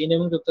 মানে চীন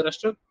এবং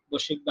যুক্তরাষ্ট্র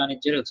বৈশ্বিক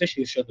বাণিজ্যের হচ্ছে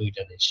শীর্ষ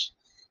দুইটা দেশ।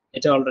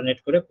 এটা অল্টারনেট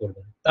করে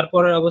পড়বেন।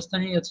 তারপরের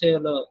অবস্থানই হচ্ছে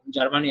হলো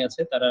জার্মানি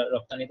আছে, তারা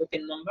রপ্তানিতে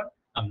 3 নম্বর,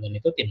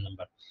 আমদানিতেও 3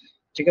 নম্বর।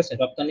 ঠিক আছে,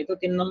 রপ্তানিতেও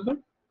 3 নম্বর,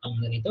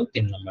 আমদানিতেও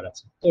 3 নম্বর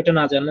আছে। তো এটা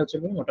না জানলেও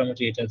চলবে,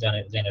 মোটামুটি এটা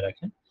জেনে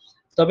রাখেন।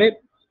 তবে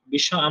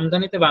বিশ্ব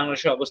আমদানিতে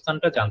বাংলাদেশের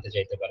অবস্থানটা জানতে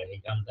চাইতে পারে। এই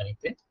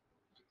আমদানিতে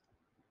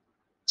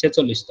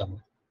 46তম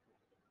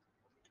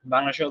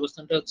বাংলাদেশের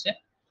অবস্থানটা হচ্ছে,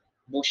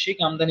 বৈশ্বিক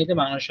আমদানিতে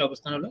বাংলাদেশের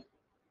অবস্থান হলো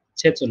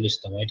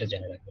 46তম, এটা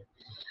জেনে রাখবেন।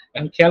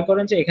 এখন খেয়াল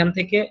করেন যে এখান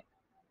থেকে,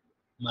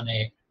 মানে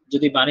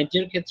যদি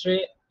বাণিজ্যের ক্ষেত্রে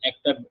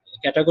একটা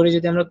ক্যাটাগরি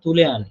যদি আমরা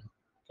তুলে আনি,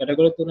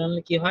 ক্যাটাগরি তুলে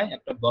আনলে কি হয়,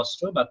 একটা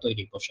বস্ত্র বা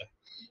তৈরি পোশাক।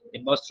 এই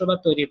বস্ত্র বা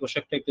তৈরি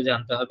পোশাকটা একটু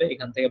জানতে হবে,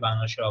 এখান থেকে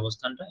বাংলাদেশের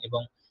অবস্থানটা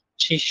এবং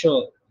শীর্ষ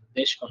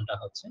দেশ কোনটা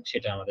হচ্ছে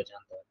সেটা আমাদের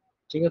জানতে হবে।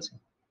 ঠিক আছে,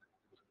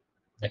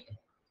 দেখেন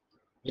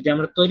যদি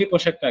আমরা তৈরি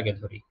পোশাকটা আগে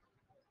ধরি,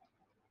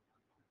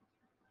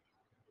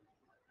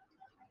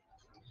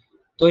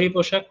 তৈরি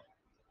পোশাক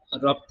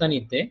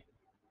রপ্তানিতে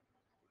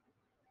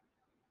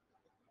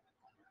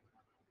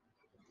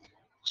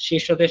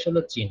শীর্ষ দেশ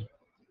হলো চীন।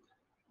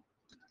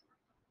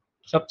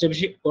 সবচেয়ে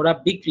বেশি ওরা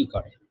বিক্রি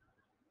করে,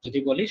 যদি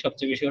বলি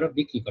সবচেয়ে বেশি ওরা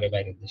বিক্রি করে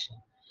বাইরের দেশে।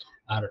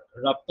 আর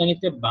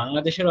রপ্তানিতে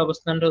বাংলাদেশের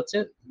অবস্থানটা হচ্ছে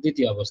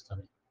দ্বিতীয়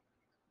অবস্থানে।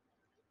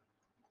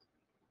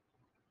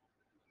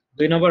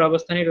 2 নম্বর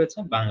অবস্থানে রয়েছে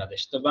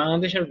বাংলাদেশ। তো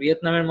বাংলাদেশ আর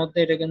ভিয়েতনামের মধ্যে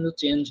এটা কিন্তু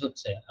চেঞ্জ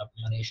হচ্ছে,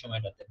 মানে এই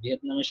সময়টাতে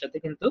ভিয়েতনামের সাথে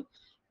কিন্তু,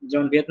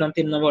 যেমন ভিয়েতনাম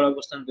 3 নম্বর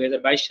অবস্থান,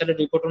 2022 সালের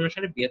রিপোর্ট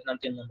অনুসারে ভিয়েতনাম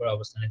 3 নম্বর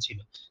অবস্থানে ছিল।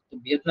 তো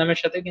ভিয়েতনামের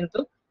সাথে কিন্তু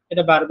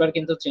এটা বারবার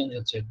কিন্তু চেঞ্জ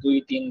হচ্ছে,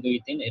 2-3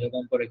 2-3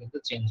 এরকম করে কিন্তু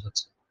চেঞ্জ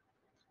হচ্ছে।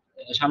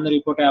 সামনে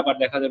রিপোর্টে আবার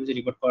দেখা যাবে যে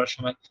রিপোর্ট করার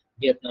সময়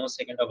ভিয়েতনাম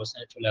সেকেন্ড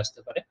অবস্থানে চলে আসতে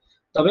পারে।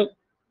 তবে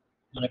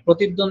মানে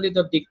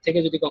প্রতিদ্বন্দ্বিতার দিক থেকে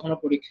যদি কখনো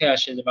পরীক্ষায়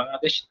আসে যে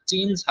বাংলাদেশ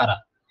চীন ছাড়া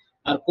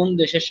আর কোন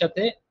দেশের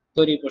সাথে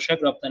তৈরি পোশাক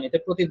রপ্তানিতে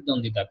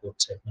প্রতিদ্বন্দ্বিতা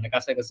করছে, মানে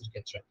কাছাকাছির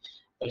ক্ষেত্রে,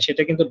 তাহলে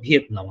সেটা কিন্তু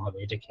ভিয়েতনাম হবে,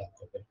 এটা খেয়াল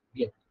করবেন।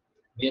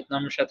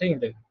 ভিয়েতনামের সাথে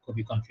কিন্তু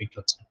খুবই কনফ্লিক্ট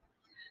হচ্ছে।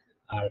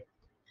 আর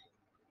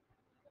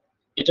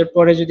এটার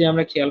পরে যদি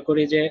আমরা খেয়াল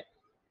করি যে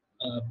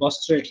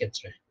বস্ত্রের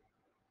ক্ষেত্রে,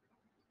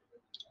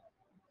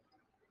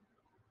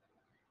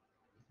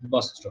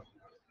 বস্ত্র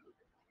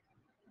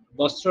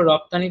বস্ত্র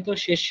রপ্তানিতেও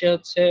শীর্ষে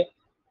হচ্ছে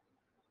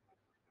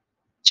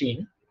চীন,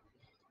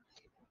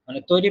 মানে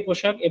তৈরি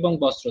পোশাক এবং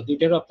বস্ত্র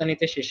দুইটার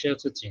রপ্তানিতে শীর্ষে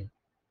হচ্ছে চীন।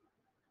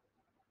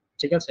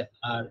 ঠিক আছে,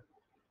 আর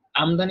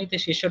আমদানিতে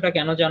শীর্ষটা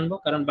কেন জানবো,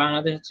 কারণ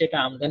বাংলাদেশ হচ্ছে এটা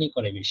আমদানি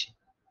করে বেশি।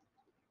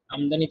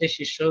 আমদানিতে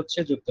শীর্ষ হচ্ছে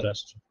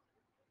যুক্তরাষ্ট্র,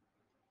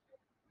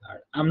 আর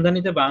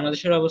আমদানিতে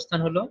বাংলাদেশের অবস্থান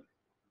হলো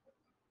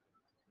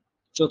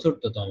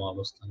 4র্থতম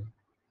অবস্থানে।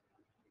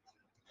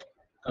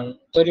 কারণ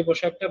তৈরি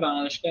পোশাকটা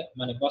বাংলাদেশকে,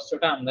 মানে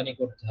বস্ত্রটা আমদানি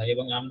করতে হয়,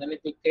 এবং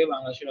আমদানির দিক থেকে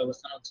বাংলাদেশের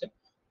অবস্থান হচ্ছে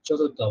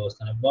 4র্থ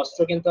অবস্থানে। বস্ত্র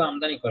কিন্তু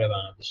আমদানি করে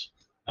বাংলাদেশ,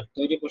 আর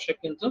তৈরি পোশাক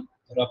কিন্তু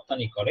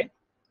রপ্তানি করে।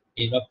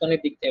 এই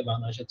রপ্তানির দিক থেকে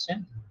বাংলাদেশ হচ্ছে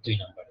 2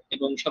 নম্বরে,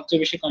 এবং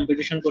সবচেয়ে বেশি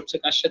কম্পিটিশন করছে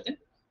কার সাথে,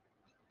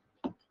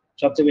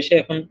 সবচেয়ে বেশি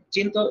এখন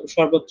চীন তো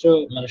সর্বোচ্চ,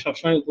 মানে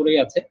সবসময় উপরেই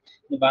আছে,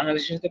 কিন্তু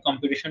বাংলাদেশের সাথে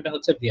কম্পিটিশনটা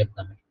হচ্ছে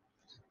ভিয়েতনামের।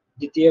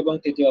 দ্বিতীয় এবং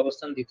তৃতীয়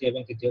অবস্থান, দ্বিতীয়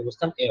এবং তৃতীয়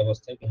অবস্থান এই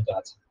অবস্থায় কিন্তু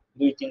আছে,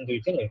 2-3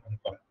 2-3 এরকম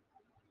করে।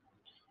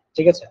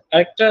 ঠিক আছে,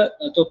 আরেকটা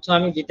তথ্য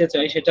আমি দিতে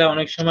চাই, সেটা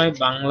অনেক সময়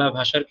বাংলা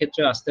ভাষার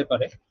ক্ষেত্রে আসতে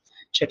পারে।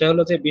 সেটা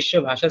হলো যে বিশ্ব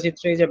ভাষা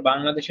চিত্রে এই যে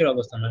বাংলাদেশের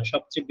অবস্থান, মানে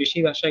সবচেয়ে বেশি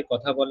ভাষায়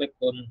কথা বলে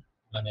কোন,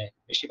 মানে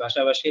বেশি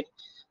ভাষাভাষীর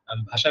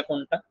ভাষা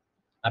কোনটা,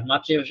 আর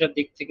মাতৃভাষার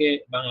দিক থেকে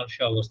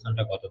বাংলাদেশের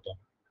অবস্থানটা কততম।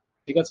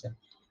 ঠিক আছে,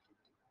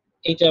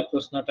 এইটা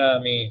প্রশ্নটা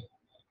আমি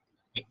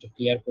একটু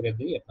ক্লিয়ার করে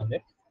দিই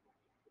আপনাদের।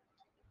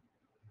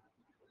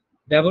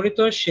 ব্যবহৃত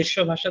শীর্ষ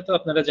ভাষা তো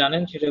আপনারা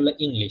জানেন, সেটা হলো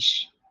ইংলিশ।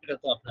 এটা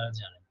তো আপনারা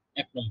জানেন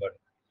 1 নম্বরে,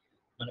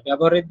 মানে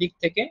ব্যবহারের দিক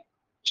থেকে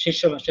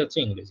শীর্ষ ভাষা হচ্ছে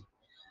ইংরেজি।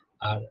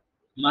 আর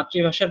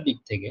মাতৃভাষার দিক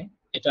থেকে,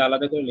 এটা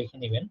আলাদা করে লিখে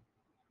নিবেন,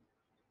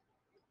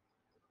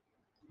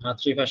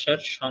 মাতৃভাষার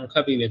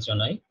সংখ্যা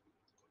বিবেচনায়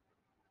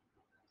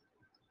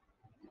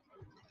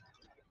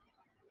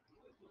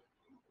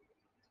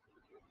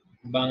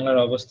বাংলার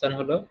অবস্থান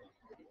হলো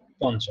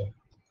পঞ্চম।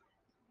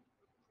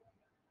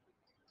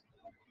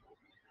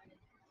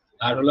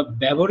 আর হলো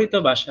ব্যবহৃত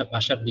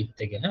ভাষার দিক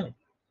থেকে, হ্যাঁ,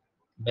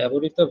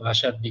 ব্যবহৃত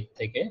ভাষার দিক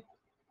থেকে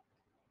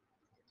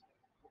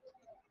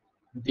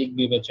দিক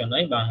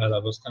বিবেচনায় বাংলার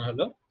অবস্থান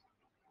হলো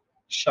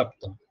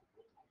সপ্তম।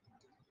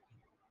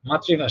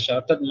 মাতৃভাষা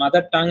অর্থাৎ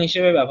মাদার টাং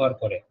হিসেবে ব্যবহার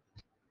করে,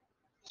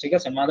 ঠিক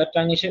আছে, মাদার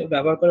টাং হিসেবে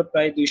ব্যবহার করে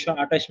প্রায়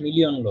 228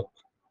 মিলিয়ন লোক,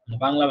 মানে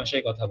বাংলা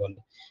ভাষায় কথা বলে,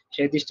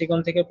 সেই দৃষ্টিকোণ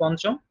থেকে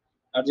পঞ্চম।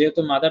 আর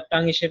যেহেতু মাদার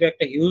টাং হিসেবে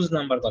একটা হিউজ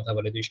নাম্বার কথা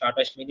বলে,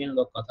 228 মিলিয়ন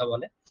লোক কথা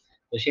বলে,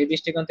 তো সেই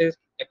দৃষ্টিকোণ থেকে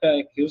একটা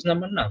হিউজ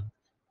নাম্বার না।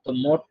 তো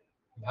মোট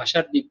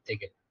ভাষার দিক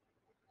থেকে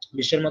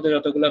বিশ্বের মধ্যে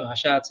যতগুলো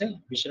ভাষা আছে,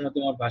 বিশ্বের মধ্যে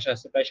মোট ভাষা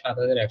আছে প্রায়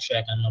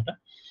 7,151টা।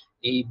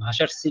 এই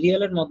ভাষার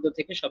সিরিয়ালের মধ্যে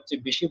থেকে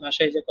সবচেয়ে বেশি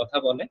ভাষায় যে কথা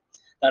বলে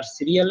তার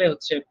সিরিয়ালে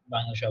হচ্ছে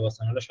বাংলাদেশের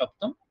অবস্থান হলো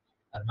সপ্তম।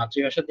 আর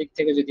মাতৃভাষার দিক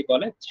থেকে যদি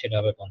বলে সেটা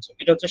হবে পঞ্চম।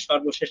 এটা হচ্ছে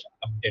সর্বশেষ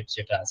আপডেট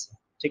যেটা আছে,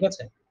 ঠিক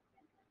আছে,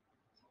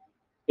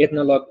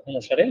 এথনোলগ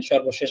অনুসারে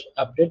সর্বশেষ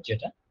আপডেট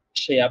যেটা,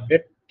 সেই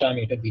আপডেটটা আমি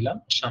এটা দিলাম।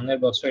 সামনের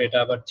বছর এটা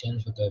আবার চেঞ্জ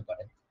হতে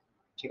পারে,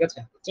 ঠিক আছে,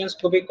 চেঞ্জ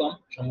খুবই কম,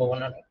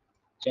 সম্ভাবনাটা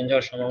চেঞ্জ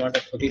হওয়ার সম্ভাবনাটা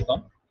খুবই কম,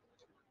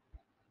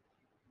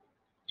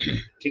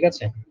 ঠিক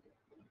আছে।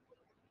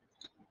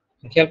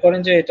 খেয়াল করেন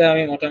যে এটা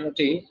আমি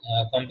মোটামুটি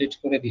কমপ্লিট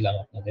করে দিলাম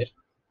আপনাদের।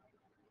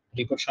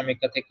 রিপোর্ট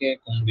সমীক্ষা থেকে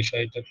কোন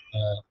বিষয়টা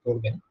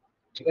পড়বেন,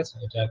 ঠিক আছে,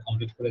 এটা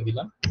কমপ্লিট করে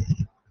দিলাম।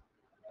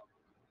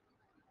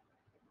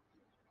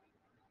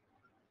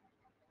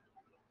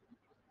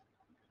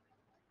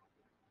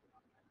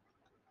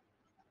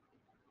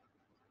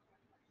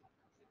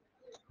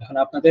 এখন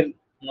আপনাদের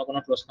কোনো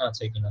প্রশ্ন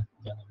আছে কিনা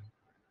জানাবেন।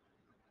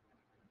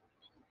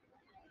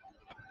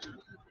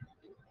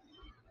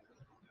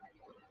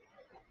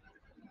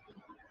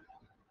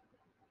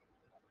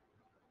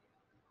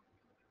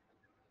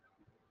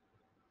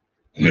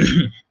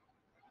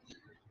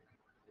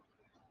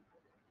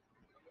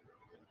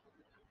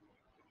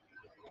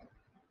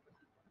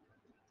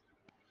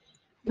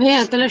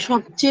 ভাইয়া তাহলে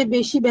সবচেয়ে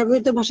বেশি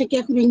ব্যবহৃত ভাষা কি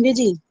এখন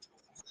ইংরেজি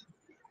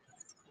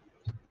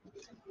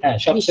হ্যাঁ,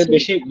 সবচেয়ে বিশ্বে?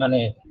 বেশি মানে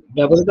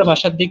ব্যবহৃত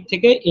ভাষার দিক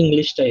থেকে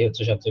ইংলিশটাই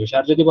হচ্ছে সবচেয়ে বেশি।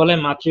 আর যদি বলে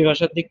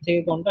মাতৃভাষার দিক থেকে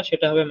কোনটা,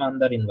 সেটা হবে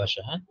মান্দারিন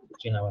ভাষা, হ্যাঁ,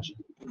 চীনা ভাষা।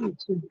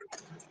 আচ্ছা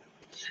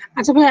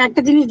আচ্ছা ভাই,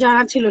 একটা জিনিস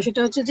জানা ছিল,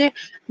 সেটা হচ্ছে যে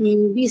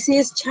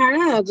বিসিএস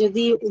ছাড়া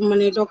যদি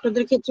মানে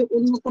ডক্টরদের ক্ষেত্রে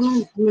অন্য কোনো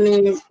মানে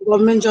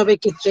গভর্নমেন্ট জবের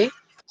ক্ষেত্রে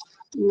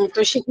তো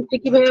সেক্ষেত্রে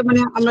কিভাবে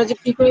মানে আমরা যে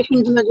প্রিপারেশন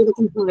গুলো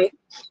যেরকম হয়,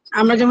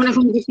 আমরা যেমন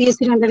এখন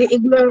বিপিএসসি আন্ডারে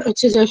এগুলো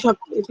হচ্ছে যে সব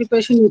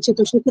প্রিপারেশন নিচ্ছে,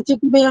 তো সেক্ষেত্রে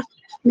কি ভাইয়া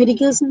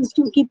মেডিকেল সায়েন্স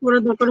কি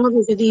পড়ার দরকার হবে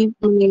যদি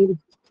মানে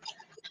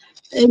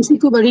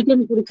এমসিকিউ বা রিটেন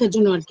পরীক্ষার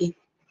জন্য আর কি?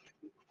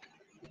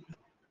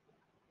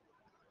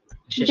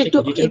 এটা শেষে একটু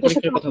কি রিটেন এটার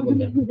সাথে পরীক্ষার কথা আপনাদের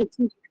বললেন?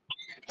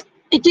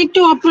 এটা একটু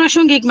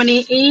অপ্রাসঙ্গিক, মানে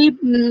এই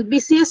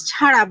বিসিএস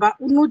ছাড়া বা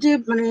অন্য যে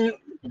মানে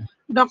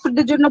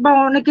ডক্টরদের জন্য বা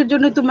অনেকের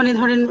জন্য তো মানে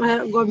ধরেন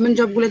গভর্নমেন্ট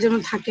জব গুলো যেমন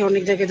থাকে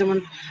অনেক জায়গায়, যেমন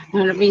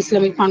ধরেন আপনি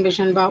ইসলামিক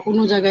ফাউন্ডেশন বা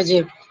অন্য জায়গায় যে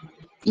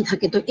ই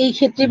থাকে, তো এই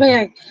ক্ষেত্রে ভাই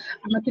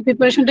আমরা কি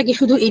প্রিপারেশনটা কি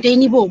শুধু এটাই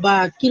নিব বা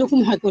কিরকম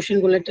হয় কোশ্চেন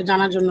গুলো একটা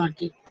জানার জন্য আর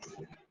কি?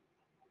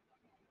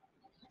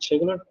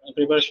 সেগুলোর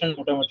প্রিপারেশন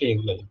মোটামুটি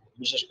এগুলোই।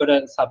 বিশেষ করে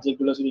সাবজেক্ট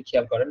গুলো যদি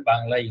খেয়াল করেন,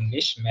 বাংলা,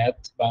 ইংলিশ, ম্যাথ,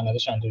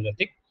 বাংলাদেশ,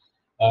 আন্তর্জাতিক।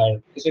 আর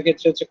কিছু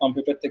ক্ষেত্রে হচ্ছে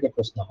কম্পিউটার থেকে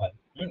প্রশ্ন হয়,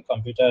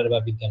 কম্পিউটার বা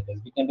বিজ্ঞান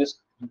বেস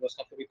প্রশ্ন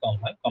খুবই কম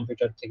হয়,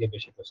 কম্পিউটার থেকে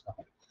বেশি প্রশ্ন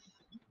হয়,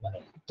 মানে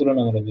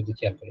তুলনামূলক যদি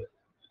খেয়াল করি।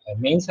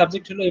 মেইন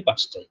সাবজেক্ট হলো এই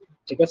পাঁচটাই,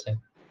 ঠিক আছে,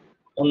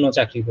 অন্য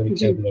চাকরি জি,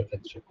 পরীক্ষাগুলোর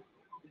ক্ষেত্রে।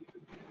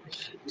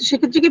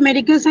 সেক্ষেত্রে কি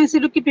মেডিকেল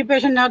সায়েন্সেরও কি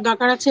প্রিপারেশন নেওয়ার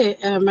দরকার আছে?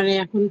 মানে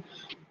এখন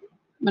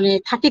মানে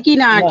থাকে কি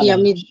না আর না কি, না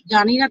আমি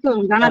জানি না, তো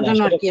না জানার না,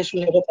 জন্য আর সেটা কি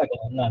আসলে। সেটা থাকে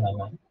না, না না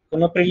না,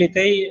 কোনো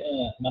প্রিলিতেই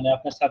মানে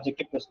আপনার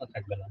সাবজেক্টে প্রশ্ন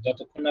থাকবে না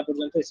যতক্ষণ না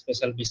পর্যন্ত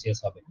স্পেশাল বিসিএস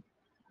হবে।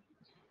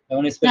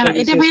 যেমন না স্পেশাল না,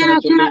 এটা বিসিএস ভাইয়া আসলে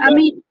 39 বা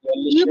আমি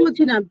 42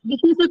 বলছি না,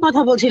 বিসিএস এর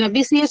কথা বলছি না,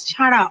 বিসিএস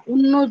ছাড়া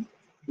অন্য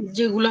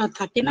যেগুলা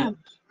থাকে না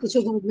কিছু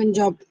গভর্নমেন্ট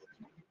জব,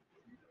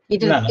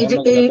 এটা না না, এই যে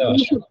অন্যগুলোতেও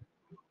আসে না,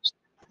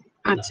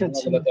 না আচ্ছা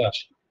আচ্ছা, অন্যগুলোতেও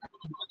আসে না।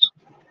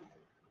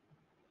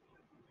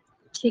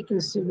 ঠিক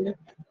আছে ভাইয়া।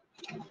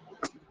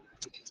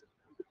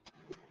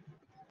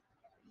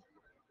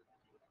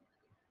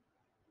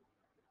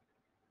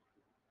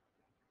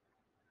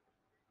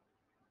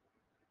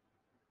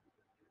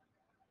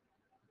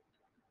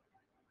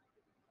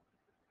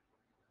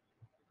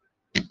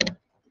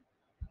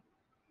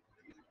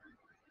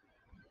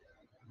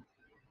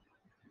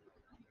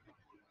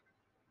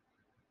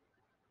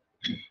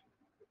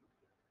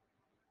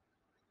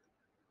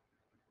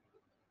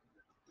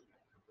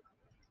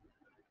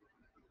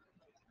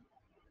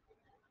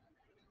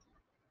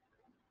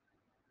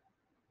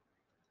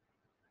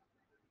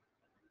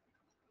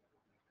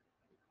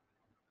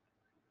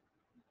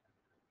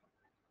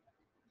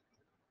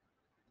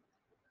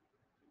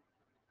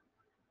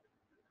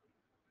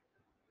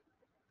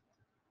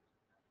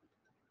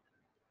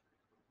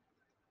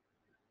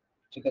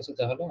 ঠিক আছে,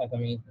 তাহলে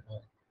আগামী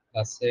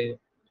ক্লাসে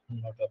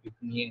অন্য টপিক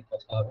নিয়ে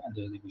কথা হবে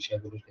আন্তর্জাতিক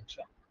বিষয়গুলোর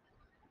ক্ষেত্রে।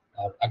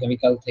 আর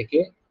আগামীকাল থেকে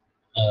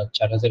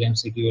 4000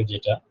 MCQ এর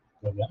যেটা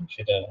প্রোগ্রাম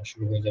সেটা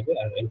শুরু হয়ে যাবে,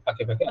 আর এর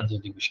ফাঁকে ফাঁকে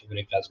আন্তর্জাতিক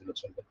বিষয়গুলোর ক্লাসগুলো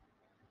চলবে।